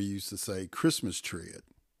term we used to say, Christmas tree it,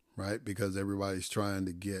 right? Because everybody's trying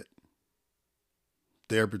to get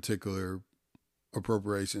their particular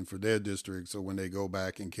appropriation for their district. So when they go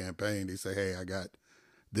back and campaign, they say, hey, I got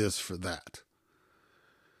this for that.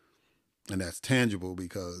 And that's tangible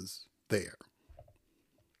because there.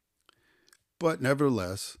 But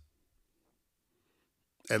nevertheless,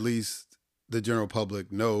 at least the general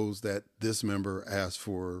public knows that this member asked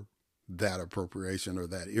for that appropriation or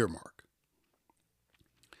that earmark.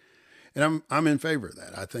 And I'm in favor of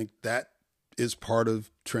that. I think that is part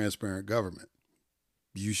of transparent government.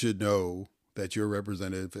 You should know that your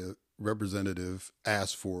representative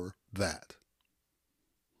asked for that.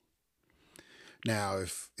 Now,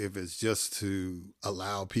 if it's just to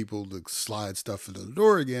allow people to slide stuff into the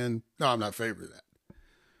door again, no, I'm not in favor of that.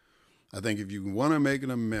 I think if you want to make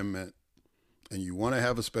an amendment and you want to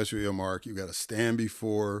have a special earmark, you got to stand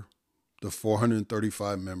before the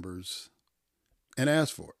 435 members and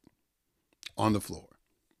ask for it on the floor.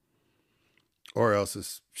 Or else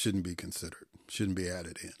it shouldn't be considered, shouldn't be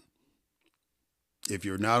added in. If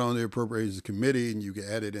you're not on the Appropriations Committee and you can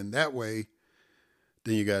add it in that way,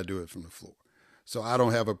 then you got to do it from the floor. So I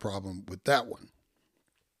don't have a problem with that one.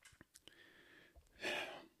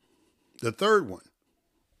 The third one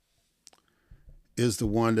is the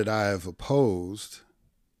one that I have opposed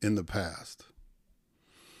in the past,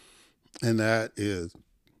 and that is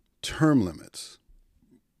term limits.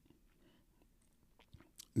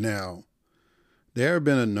 Now, there have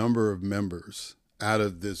been a number of members out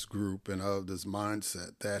of this group and of this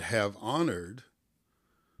mindset that have honored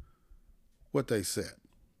what they said,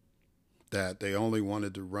 that they only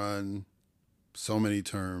wanted to run so many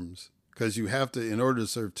terms, because you have to, in order to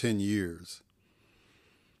serve 10 years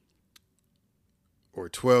or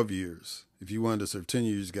 12 years, if you wanted to serve 10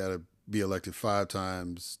 years, you got to be elected 5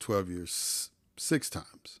 times, 12 years, 6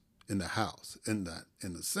 times in the House. In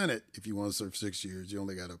the Senate, if you want to serve 6 years, you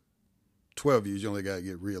only got to, 12 years, you only got to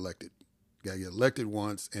get reelected. You got to get elected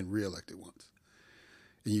once and reelected once.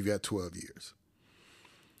 And you've got 12 years.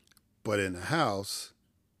 But in the House,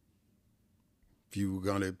 if you were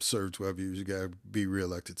going to serve 12 years, you got to be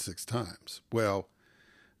reelected 6 times. Well,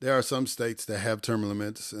 there are some states that have term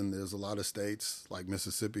limits, and there's a lot of states, like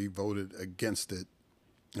Mississippi, voted against it.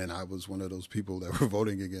 And I was one of those people that were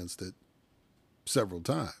voting against it several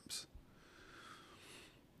times.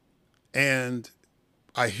 And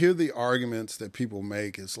I hear the arguments that people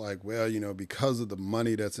make. It's like, well, because of the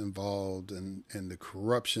money that's involved and the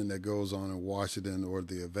corruption that goes on in Washington, or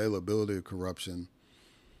the availability of corruption,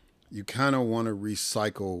 you kind of want to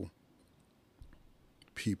recycle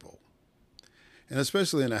people. And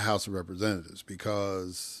especially in the House of Representatives,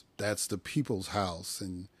 because that's the people's house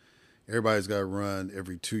and everybody's got to run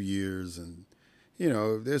every 2 years. And,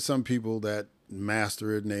 there's some people that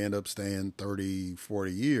master it and they end up staying 30,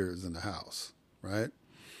 40 years in the House, right?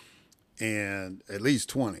 And at least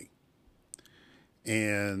 20.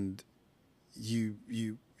 And you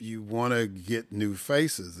want to get new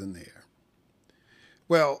faces in there.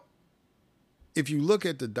 Well, if you look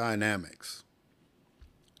at the dynamics,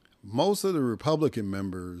 most of the Republican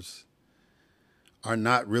members are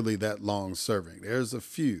not really that long serving. There's a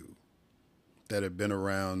few that have been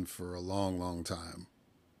around for a long, long time,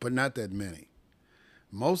 but not that many.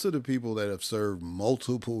 Most of the people that have served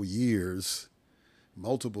multiple years,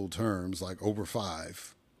 multiple terms, like over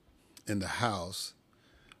 5 in the House,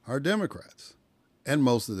 are Democrats. And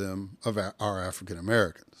most of them are African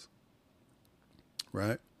Americans,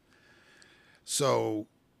 right? So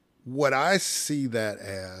what I see that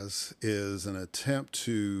as is an attempt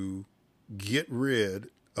to get rid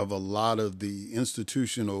of a lot of the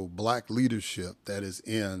institutional black leadership that is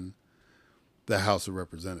in the House of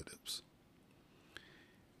Representatives,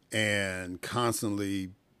 and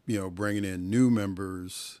constantly, bringing in new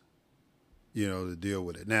members, to deal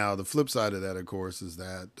with it. Now, the flip side of that, of course, is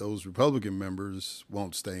that those Republican members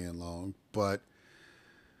won't stay in long, but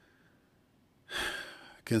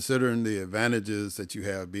considering the advantages that you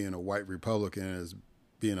have being a white Republican as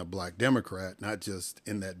being a black Democrat, not just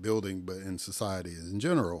in that building, but in society in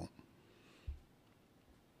general,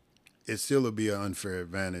 it still would be an unfair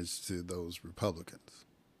advantage to those Republicans,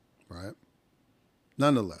 right?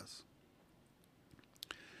 Nonetheless,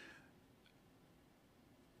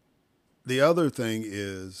 the other thing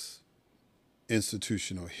is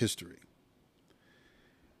institutional history.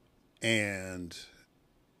 And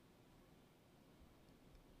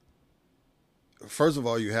first of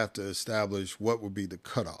all, you have to establish what would be the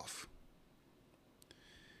cutoff,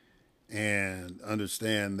 and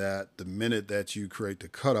understand that the minute that you create the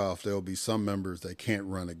cutoff, there'll be some members that can't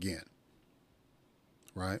run again,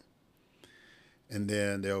 right? And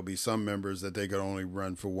then there'll be some members that they could only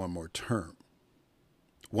run for one more term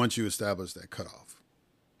once you establish that cutoff.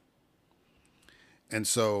 And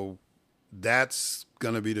so that's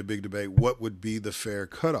going to be the big debate. What would be the fair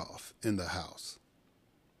cutoff in the House?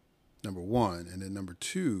 Number one. And then number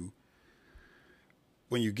two,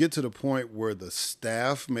 when you get to the point where the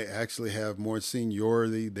staff may actually have more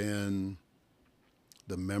seniority than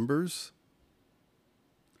the members,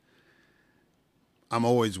 I'm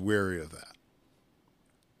always wary of that.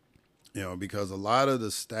 Because a lot of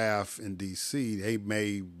the staff in D.C., they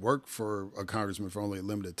may work for a congressman for only a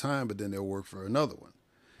limited time, but then they'll work for another one.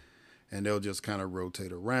 And they'll just kind of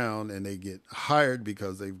rotate around, and they get hired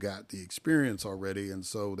because they've got the experience already. And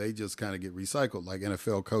so they just kind of get recycled like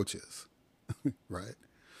NFL coaches, right?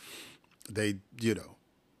 They,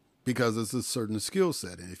 because it's a certain skill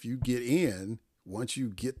set. And if you get in, once you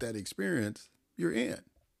get that experience, you're in.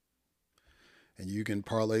 And you can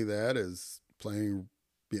parlay that as playing,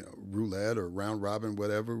 roulette or round robin,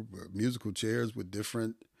 whatever, musical chairs with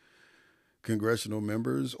different congressional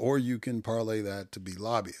members, or you can parlay that to be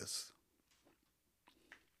lobbyists.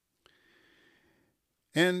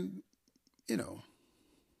 And,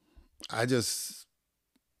 I just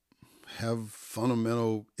have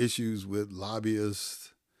fundamental issues with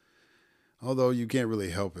lobbyists, although you can't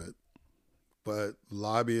really help it. But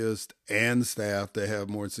lobbyists and staff that have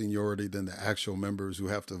more seniority than the actual members who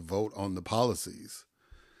have to vote on the policies.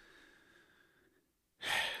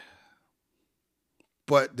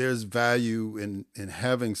 But there's value in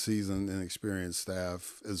having seasoned and experienced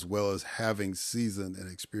staff as well as having seasoned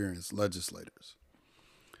and experienced legislators.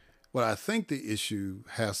 What I think the issue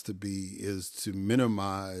has to be is to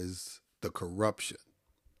minimize the corruption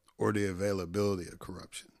or the availability of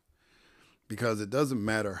corruption. Because it doesn't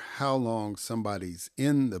matter how long somebody's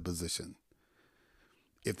in the position.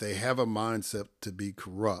 If they have a mindset to be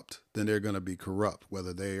corrupt, then they're going to be corrupt,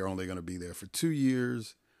 whether they are only going to be there for 2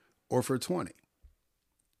 years or for 20.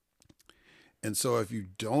 And so if you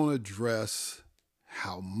don't address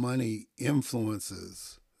how money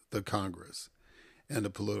influences the Congress and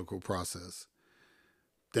the political process,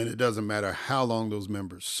 then it doesn't matter how long those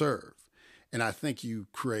members serve. And I think you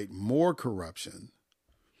create more corruption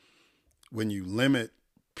when you limit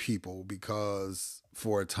people because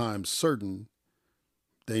for a time certain,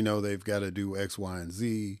 they know they've got to do X, Y, and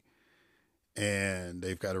Z, and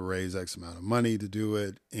they've got to raise X amount of money to do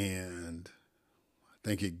it. And I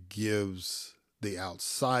think it gives the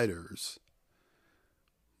outsiders,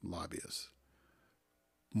 lobbyists,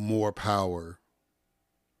 more power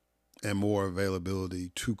and more availability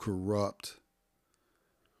to corrupt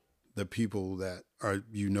the people that are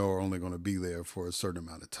only going to be there for a certain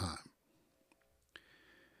amount of time.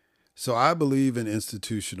 So I believe in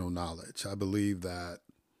institutional knowledge. I believe that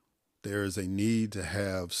there is a need to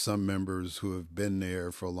have some members who have been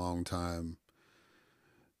there for a long time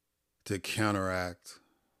to counteract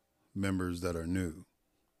members that are new.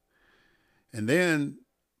 And then,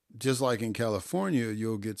 just like in California,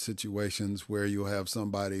 you'll get situations where you'll have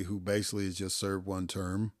somebody who basically has just served one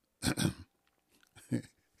term,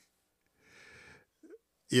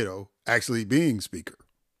 actually being speaker.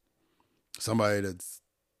 Somebody that's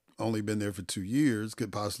only been there for 2 years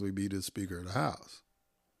could possibly be the Speaker of the House,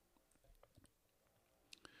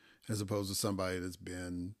 as opposed to somebody that's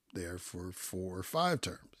been there for 4 or 5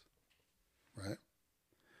 terms, right?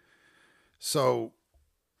 So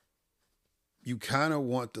you kind of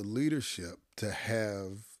want the leadership to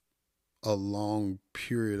have a long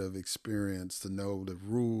period of experience to know the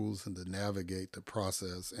rules and to navigate the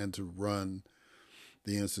process and to run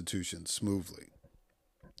the institution smoothly.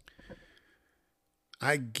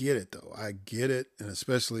 I get it, though. I get it, and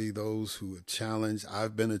especially those who have challenged.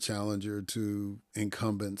 I've been a challenger to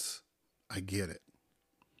incumbents. I get it.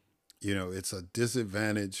 It's a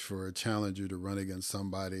disadvantage for a challenger to run against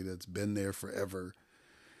somebody that's been there forever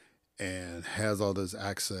and has all this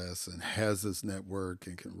access and has this network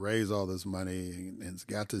and can raise all this money and's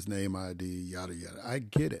got this name ID, yada, yada. I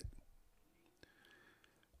get it.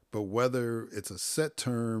 But whether it's a set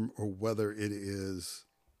term or whether it is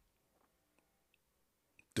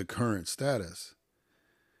the current status,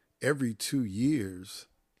 every 2 years,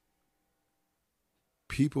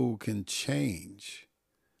 people can change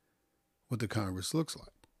what the Congress looks like.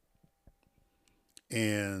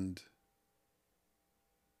 And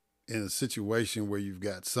in a situation where you've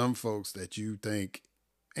got some folks that you think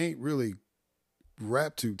ain't really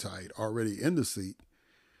wrapped too tight already in the seat,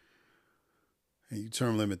 and you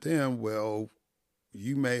term limit them, well,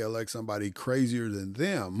 you may elect somebody crazier than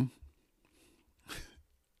them,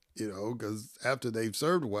 because after they've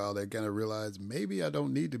served a while, they kind of realize maybe I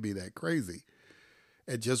don't need to be that crazy.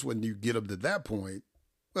 And just when you get them to that point,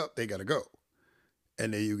 well, they got to go.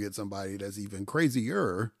 And then you get somebody that's even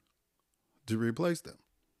crazier to replace them.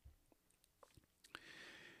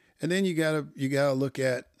 And then you gotta look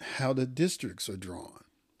at how the districts are drawn,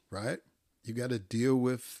 right? You got to deal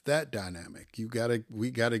with that dynamic. We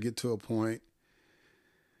got to get to a point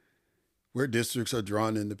where districts are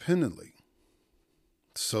drawn independently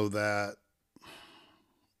so that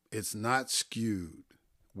it's not skewed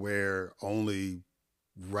where only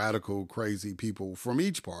radical, crazy people from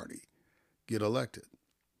each party get elected.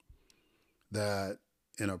 That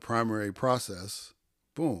in a primary process,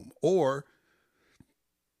 boom. Or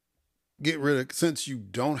get rid of, since you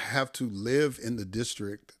don't have to live in the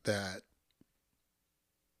district that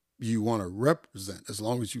you want to represent, as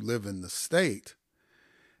long as you live in the state,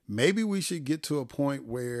 maybe we should get to a point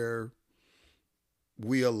where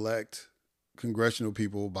we elect congressional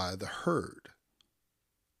people by the herd.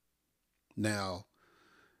 Now,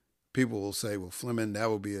 people will say, well, Fleming,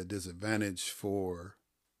 that would be a disadvantage for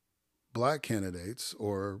black candidates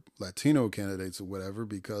or Latino candidates or whatever,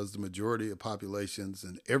 because the majority of populations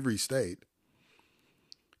in every state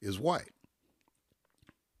is white.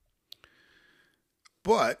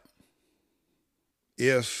 But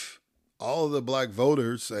if all of the black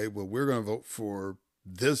voters say, well, we're going to vote for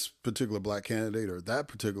this particular black candidate or that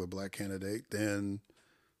particular black candidate, then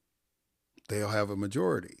they'll have a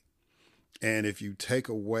majority. And if you take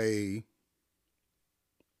away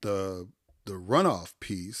the runoff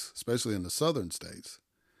piece, especially in the southern states,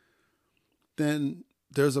 then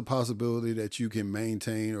there's a possibility that you can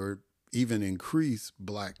maintain or even increase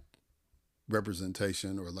black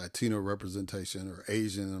representation or Latino representation or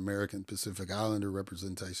Asian American Pacific Islander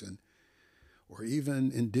representation or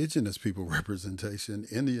even indigenous people representation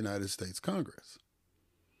in the United States Congress.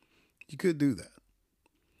 You could do that.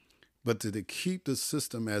 But to keep the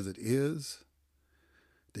system as it is,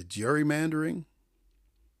 the gerrymandering,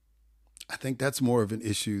 I think that's more of an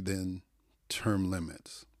issue than term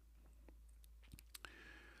limits.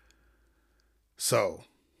 So,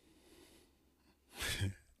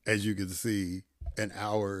 as you can see, an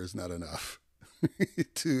hour is not enough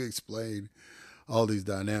to explain all these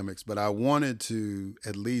dynamics. But I wanted to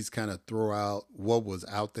at least kind of throw out what was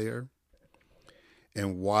out there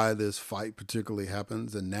and why this fight particularly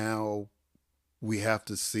happens. And now we have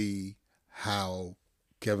to see how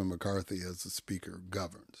Kevin McCarthy as the speaker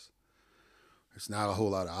governs. There's not a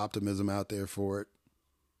whole lot of optimism out there for it.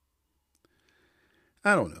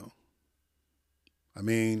 I don't know. I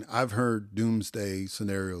mean, I've heard doomsday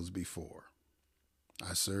scenarios before.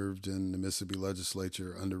 I served in the Mississippi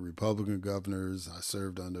legislature under Republican governors. I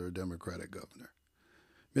served under a Democratic governor.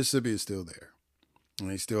 Mississippi is still there. And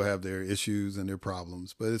they still have their issues and their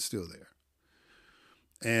problems, but it's still there.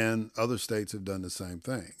 And other states have done the same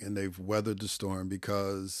thing. And they've weathered the storm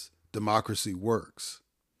because democracy works.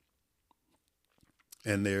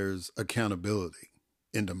 And there's accountability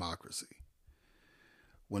in democracy.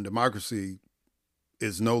 When democracy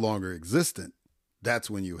is no longer existent, that's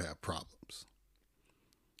when you have problems.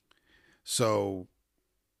 So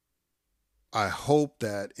I hope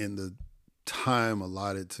that in the time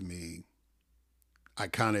allotted to me, I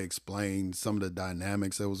kind of explained some of the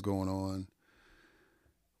dynamics that was going on,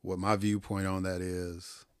 what my viewpoint on that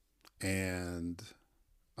is, and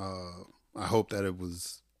I hope that it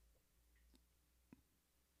was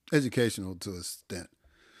educational to an extent.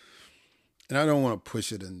 And I don't want to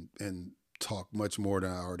push it and talk much more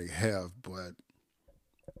than I already have, but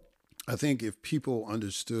I think if people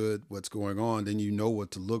understood what's going on, then you know what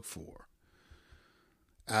to look for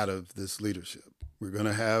out of this leadership. We're going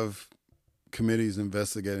to have committees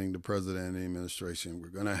investigating the president and the administration. We're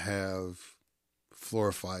going to have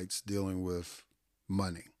floor fights dealing with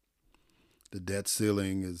money. The debt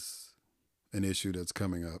ceiling is an issue that's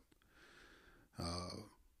coming up.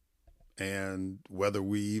 And whether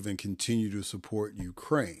we even continue to support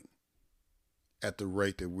Ukraine at the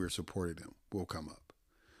rate that we're supporting them will come up.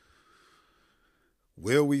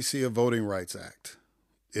 Will we see a Voting Rights Act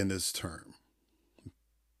in this term?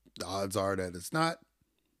 The odds are that it's not,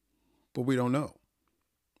 but we don't know,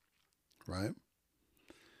 right?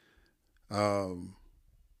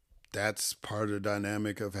 That's part of the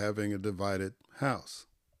dynamic of having a divided House.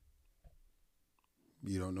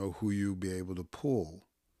 You don't know who you'll be able to pull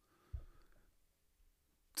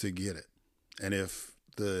to get it. And if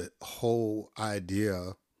the whole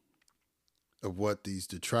idea of what these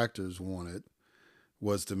detractors wanted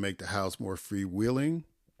was to make the House more freewheeling,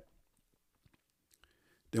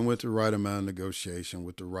 then with the right amount of negotiation,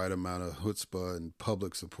 with the right amount of chutzpah and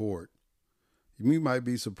public support, we might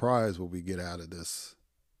be surprised what we get out of this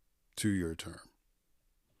 2-year term.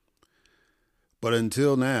 But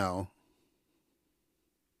until now,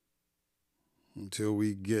 until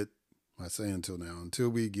we get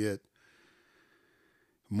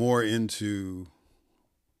more into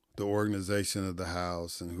the organization of the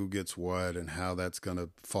House and who gets what and how that's going to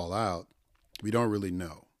fall out, we don't really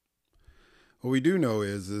know. What we do know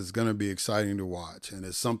is it's going to be exciting to watch, and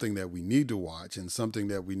it's something that we need to watch and something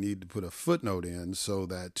that we need to put a footnote in so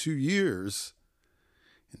that 2 years,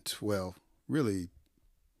 well, really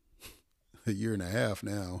a year and a half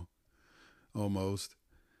now, almost,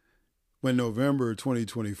 when November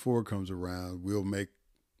 2024 comes around, we'll make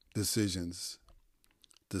decisions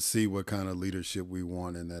to see what kind of leadership we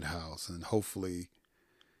want in that House, and hopefully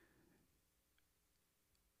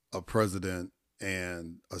a president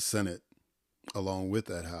and a Senate along with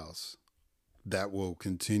that House that will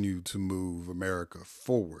continue to move America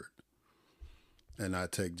forward and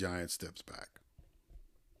not take giant steps back.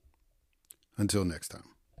 Until next time.